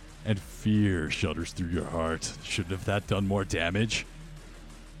 and fear shudders through your heart. Shouldn't have that done more damage?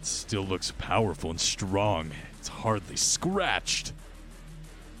 It still looks powerful and strong. It's hardly scratched.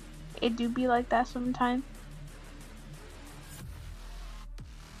 It do be like that sometimes.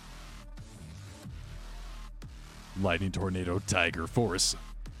 Lightning Tornado Tiger Force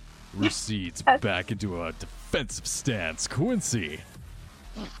recedes back into a defensive stance. Quincy.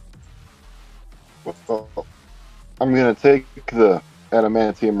 Well, I'm gonna take the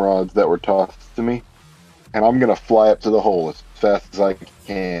adamantium rods that were tossed to me, and I'm gonna fly up to the hole as fast as I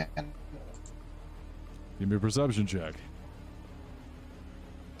can. Give me a perception check.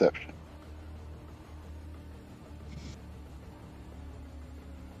 Perception.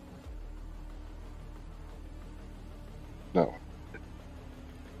 No.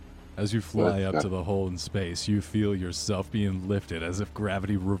 As you fly up to the hole in space, you feel yourself being lifted as if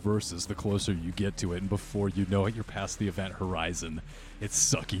gravity reverses the closer you get to it, and before you know it, you're past the event horizon. It's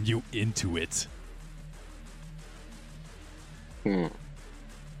sucking you into it.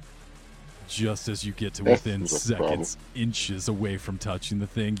 Just as you get to within seconds, inches away from touching the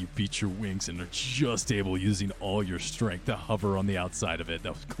thing, you beat your wings and are just able, using all your strength, to hover on the outside of it.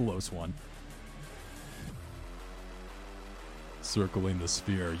 That was a close one. Circling the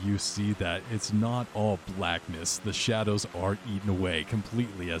sphere, you see that it's not all blackness. The shadows are eaten away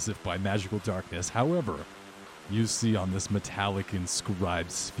completely as if by magical darkness. However, you see on this metallic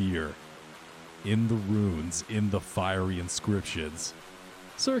inscribed sphere, in the runes, in the fiery inscriptions,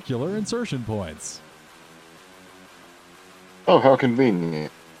 circular insertion points. Oh, how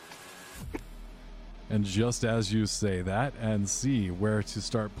convenient. And just as you say that and see where to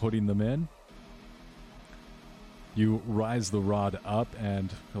start putting them in, you rise the rod up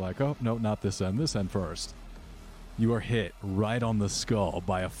and you're like, oh, no, not this end first. You are hit right on the skull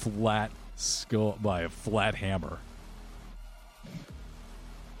by a flat hammer.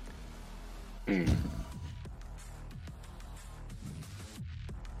 And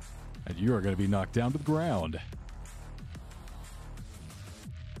you are going to be knocked down to the ground.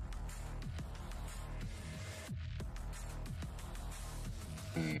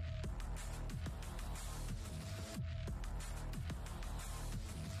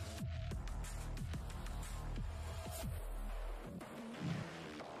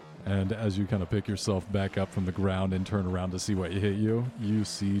 And as you kind of pick yourself back up from the ground and turn around to see what hit you, you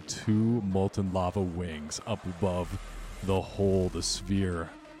see two molten lava wings up above the hole, the sphere,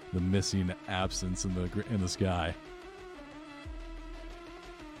 the missing absence in the sky.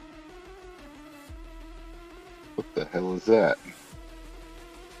 What the hell is that?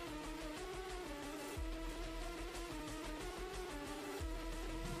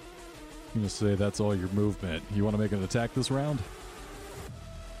 I'm going to say that's all your movement. You want to make an attack this round?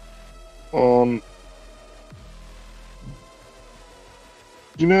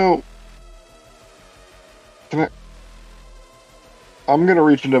 You know, I'm gonna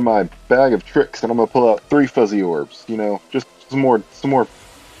reach into my bag of tricks and I'm gonna pull out 3 fuzzy orbs. You know, just some more,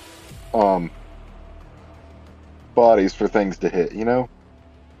 bodies for things to hit. You know,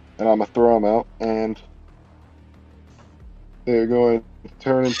 and I'm gonna throw them out, and they're going to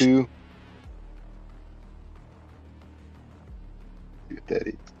turn into. See what that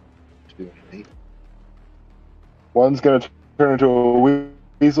is. 2 and 8. One's gonna turn into a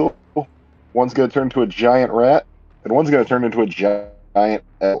weasel, one's going to turn into a giant rat, and one's going to turn into a giant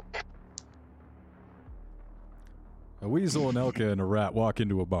elk. A weasel, an elk, and a rat walk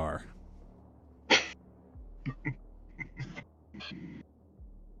into a bar.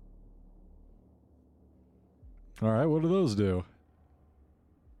 All right, what do those do?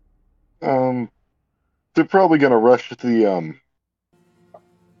 They're probably going to rush the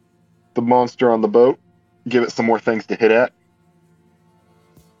monster on the boat, give it some more things to hit at.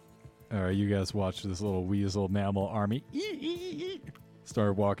 All right, you guys watch this little weasel mammal army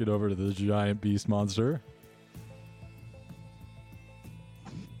start walking over to the giant beast monster.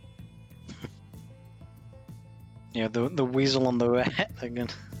 Yeah, the weasel and the rat again.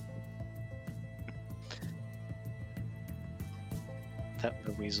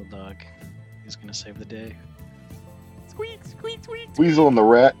 The weasel dog is gonna save the day. Weasel and the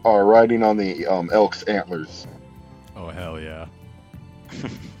rat are riding on the elk's antlers. Oh, hell yeah.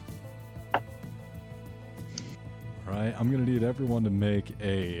 Alright, I'm gonna need everyone to make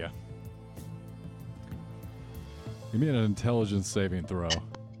a... Give me an intelligence saving throw.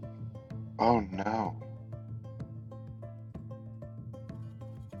 Oh no.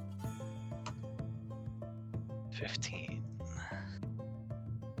 $15.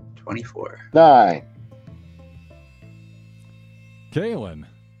 24. 9. Kalen.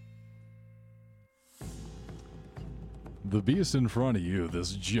 The beast in front of you,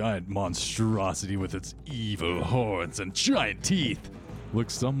 this giant monstrosity with its evil horns and giant teeth,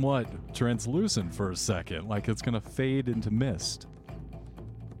 looks somewhat translucent for a second, like it's gonna fade into mist.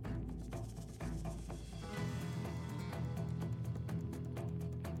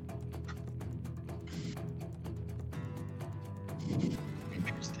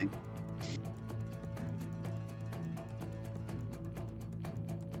 Interesting.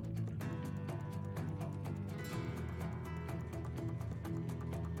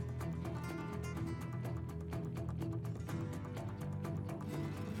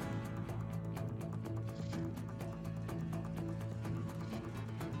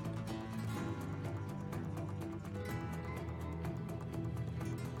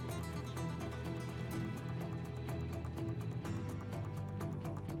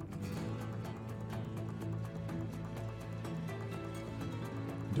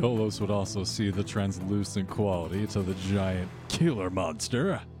 Dolos would also see the translucent quality to the giant killer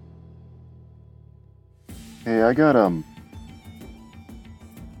monster. Hey, I got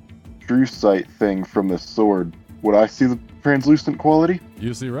true sight thing from this sword. Would I see the translucent quality?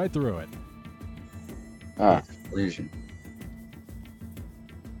 You see right through it. Ah, Illusion.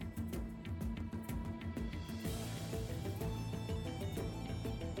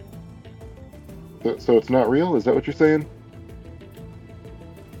 so it's not real? Is that what you're saying?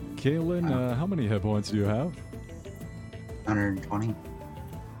 Kalen, how many hit points do you have? 120.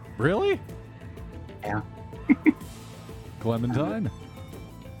 Really? Yeah. Clementine?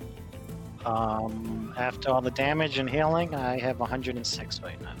 After all the damage and healing, I have 106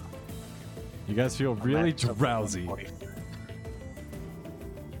 right now. You guys feel I'm really at drowsy. 145.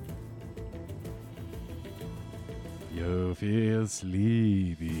 You feel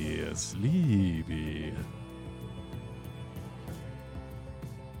sleepy, sleepy.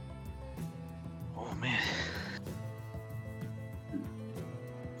 Oh man.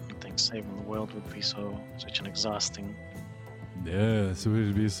 I think saving the world would be such an exhausting. Yes, it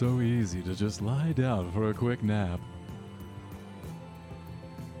would be so easy to just lie down for a quick nap.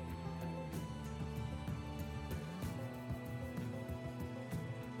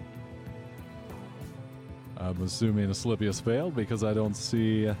 I'm assuming Asclepius failed because I don't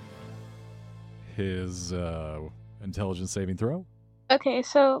see his intelligence saving throw. Okay,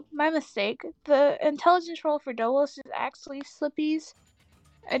 so my mistake. The intelligence roll for Dolos is actually Slippy's.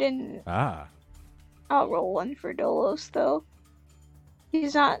 I didn't. Ah, I'll roll one for Dolos though.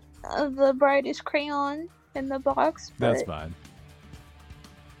 He's not the brightest crayon in the box. But that's fine.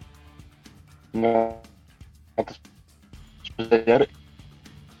 No. Get it?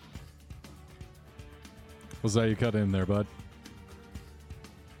 Was that you cut in there, bud?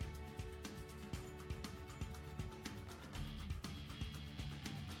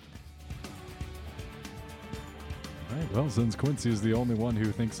 Alright, well, since Quincy is the only one who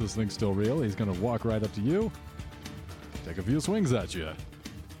thinks this thing's still real, he's gonna walk right up to you, take a few swings at you.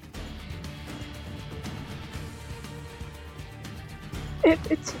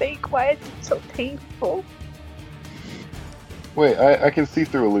 if it's fake, why is it so painful? Wait, I can see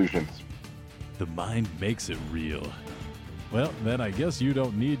through illusions. The mind makes it real. Well, then I guess you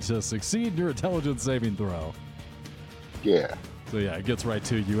don't need to succeed in your intelligence saving throw. Yeah. So yeah, it gets right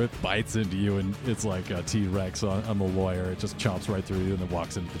to you, it bites into you, and it's like a T-Rex on the lawyer. It just chomps right through you and then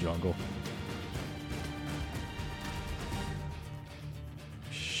walks into the jungle.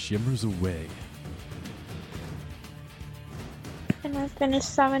 Shimmers away. And I finish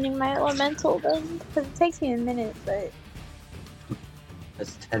summoning my elemental then, because it takes me a minute, but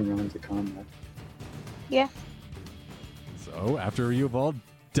That's 10 rounds of combat. yeah. So, after you've all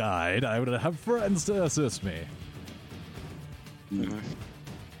died, I would have friends to assist me.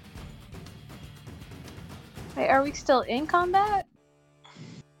 Wait, are we still in combat?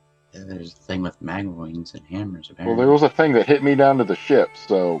 Yeah, there's a thing with mag wings and hammers, Well, apparently. there was a thing that hit me down to the ship,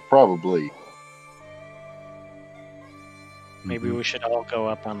 so probably. Maybe Mhm. we should all go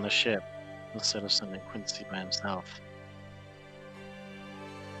up on the ship instead of sending Quincy by himself.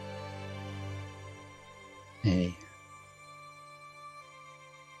 Hey,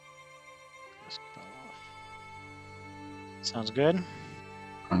 Just fell off. Sounds good.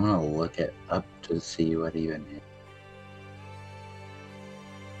 I'm gonna look it up to see what even is.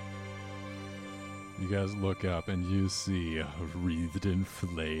 You guys look up and you see, wreathed in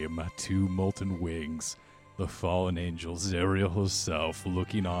flame, 2 molten wings, the fallen angel Zariel herself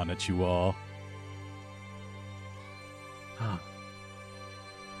looking on at you all.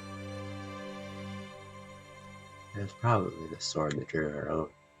 It's probably the sword that drew her over.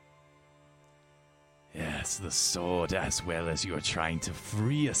 Yes, the sword, as well as you are trying to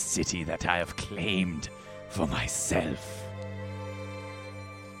free a city that I have claimed for myself.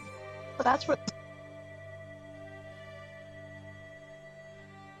 Well, that's what.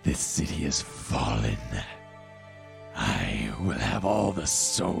 This city is fallen. I will have all the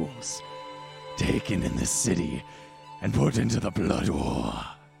souls taken in this city and put into the blood war.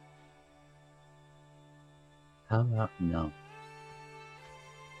 How about no?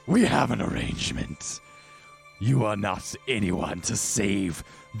 We have an arrangement. You are not anyone to save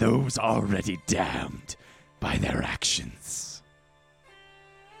those already damned by their actions.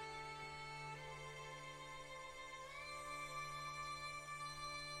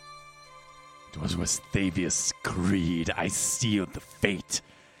 It was with Thavius' greed I sealed the fate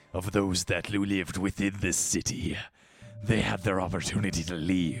of those that lived within this city. They had their opportunity to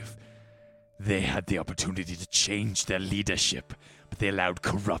leave. They had the opportunity to change their leadership, but they allowed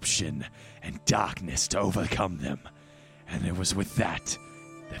corruption and darkness to overcome them. And it was with that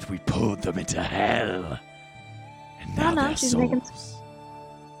we pulled them into hell. And now no, their she's making souls.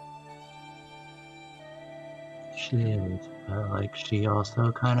 She is, but like she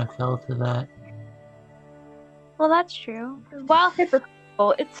also kind of fell to that. Well, that's true. While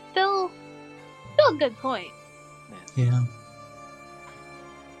hypocritical, it's still a good point. Yeah.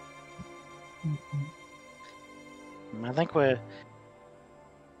 I think we're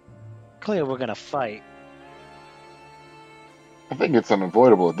clear we're gonna fight. I think it's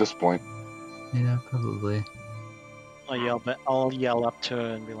unavoidable at this point. Yeah, probably. I'll yell up to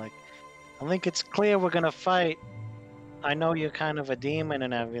her and be like, I think it's clear we're gonna fight. I know you're kind of a demon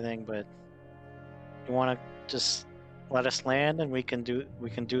and everything, but you wanna just let us land and we can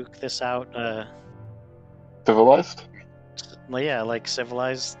duke this out, Civilized? yeah, like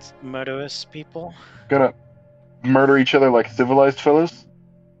civilized murderous people. Gonna murder each other like civilized fellows?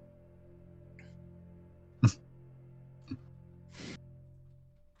 It's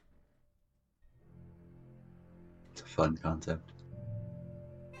a fun concept.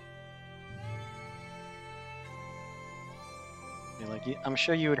 Be like, I'm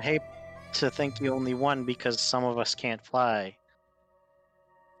sure you would hate to think you only won because some of us can't fly.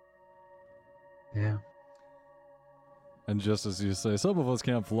 Yeah. And just as you say, some of us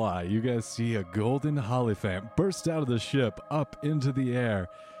can't fly, you guys see a golden Hollyphant burst out of the ship up into the air,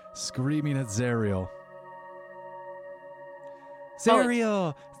 screaming at Zariel.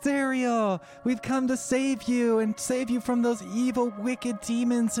 Zariel! Zariel! We've come to save you and save you from those evil, wicked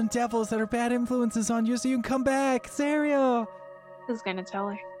demons and devils that are bad influences on you so you can come back! Zariel! Who's gonna tell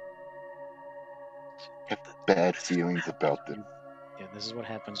her? I have bad feelings about them. Yeah, this is what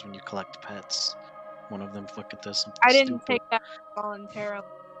happens when you collect pets. One of them fucking does something I didn't stupid. take that voluntarily.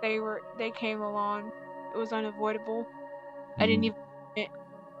 They came along. It was unavoidable. I didn't even.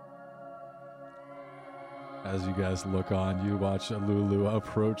 As you guys look on, you watch Lulu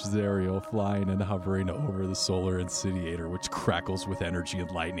approach Zariel, flying and hovering over the solar incendiator, which crackles with energy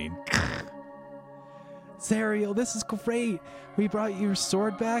and lightning. Zariel, this is great. We brought your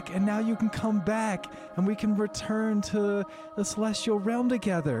sword back, and now you can come back, and we can return to the celestial realm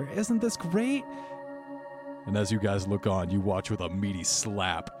together. Isn't this great? And as you guys look on, you watch with a meaty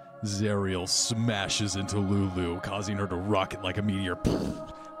slap, Zariel smashes into Lulu, causing her to rocket like a meteor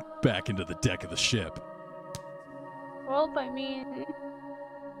back into the deck of the ship. Well, I mean,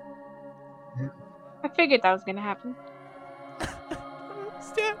 I figured that was gonna happen.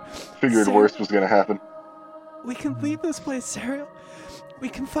 Figured Zariel, worse was gonna happen. we can leave this place, Zariel. We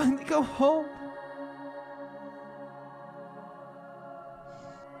can finally go home.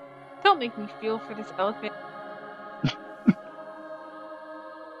 Don't make me feel for this elephant.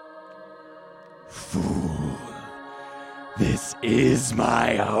 Fool. This is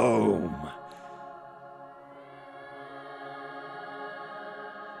my home.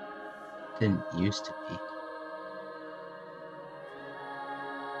 Didn't used to be.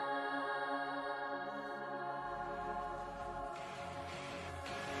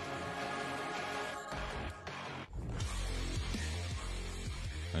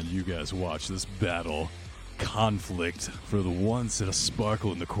 And you guys watch this battle, conflict, for the once in a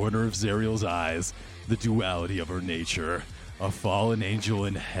sparkle in the corner of Zariel's eyes, the duality of her nature, a fallen angel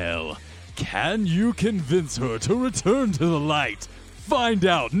in hell, Can you convince her to return to the light? Find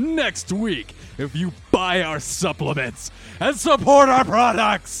out next week if you buy our supplements and support our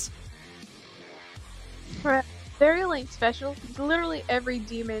products! For a very late special, literally every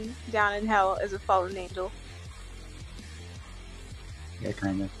demon down in hell is a fallen angel. Yeah,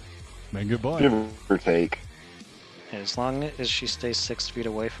 kind of. Man, goodbye. Give or take. As long as she stays 6 feet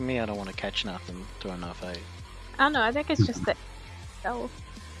away from me, I don't want to catch nothing during our fight. I don't know, I think it's just that. Oh,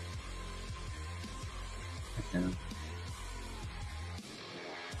 Yeah.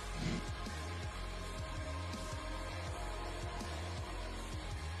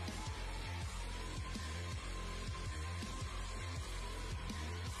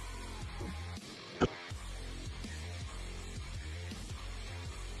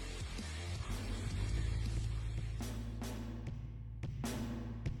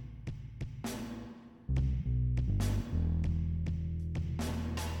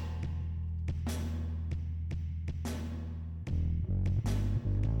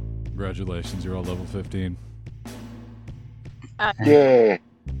 Congratulations, you're all level 15. Yeah.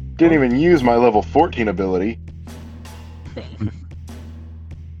 Didn't even use my level 14 ability.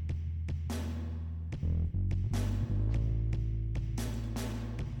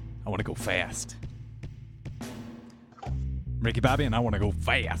 I want to go fast. Ricky Bobby and I want to go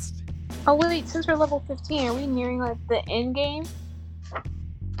fast. oh wait, since we're level 15, are we nearing like the end game?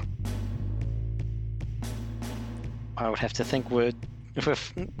 I would have to think we're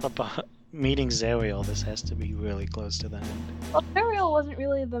about meeting Zerial. This has to be really close to the end. Well, Burial wasn't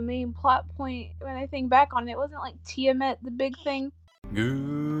really the main plot point when I think back on it. It wasn't like Tiamat the big thing.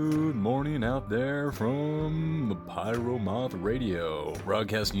 Good morning out there from the Pyromoth Radio,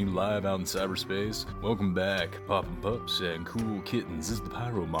 broadcasting you live out in cyberspace. Welcome back, poppin' pups and cool kittens. This is the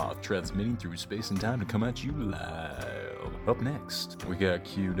Pyromoth transmitting through space and time to come at you live. Up next, we got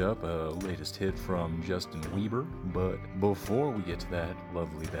queued up a latest hit from Justin Weber, but before we get to that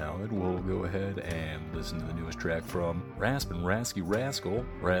lovely ballad, we'll go ahead and listen to the newest track from Rasp and Rasky Rascal,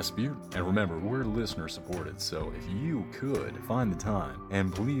 Rasputin. And remember, we're listener supported, so if you could find the time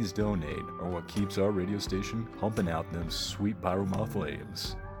and please donate, or what keeps our radio station pumping out them sweet Pyromoth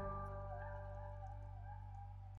flames.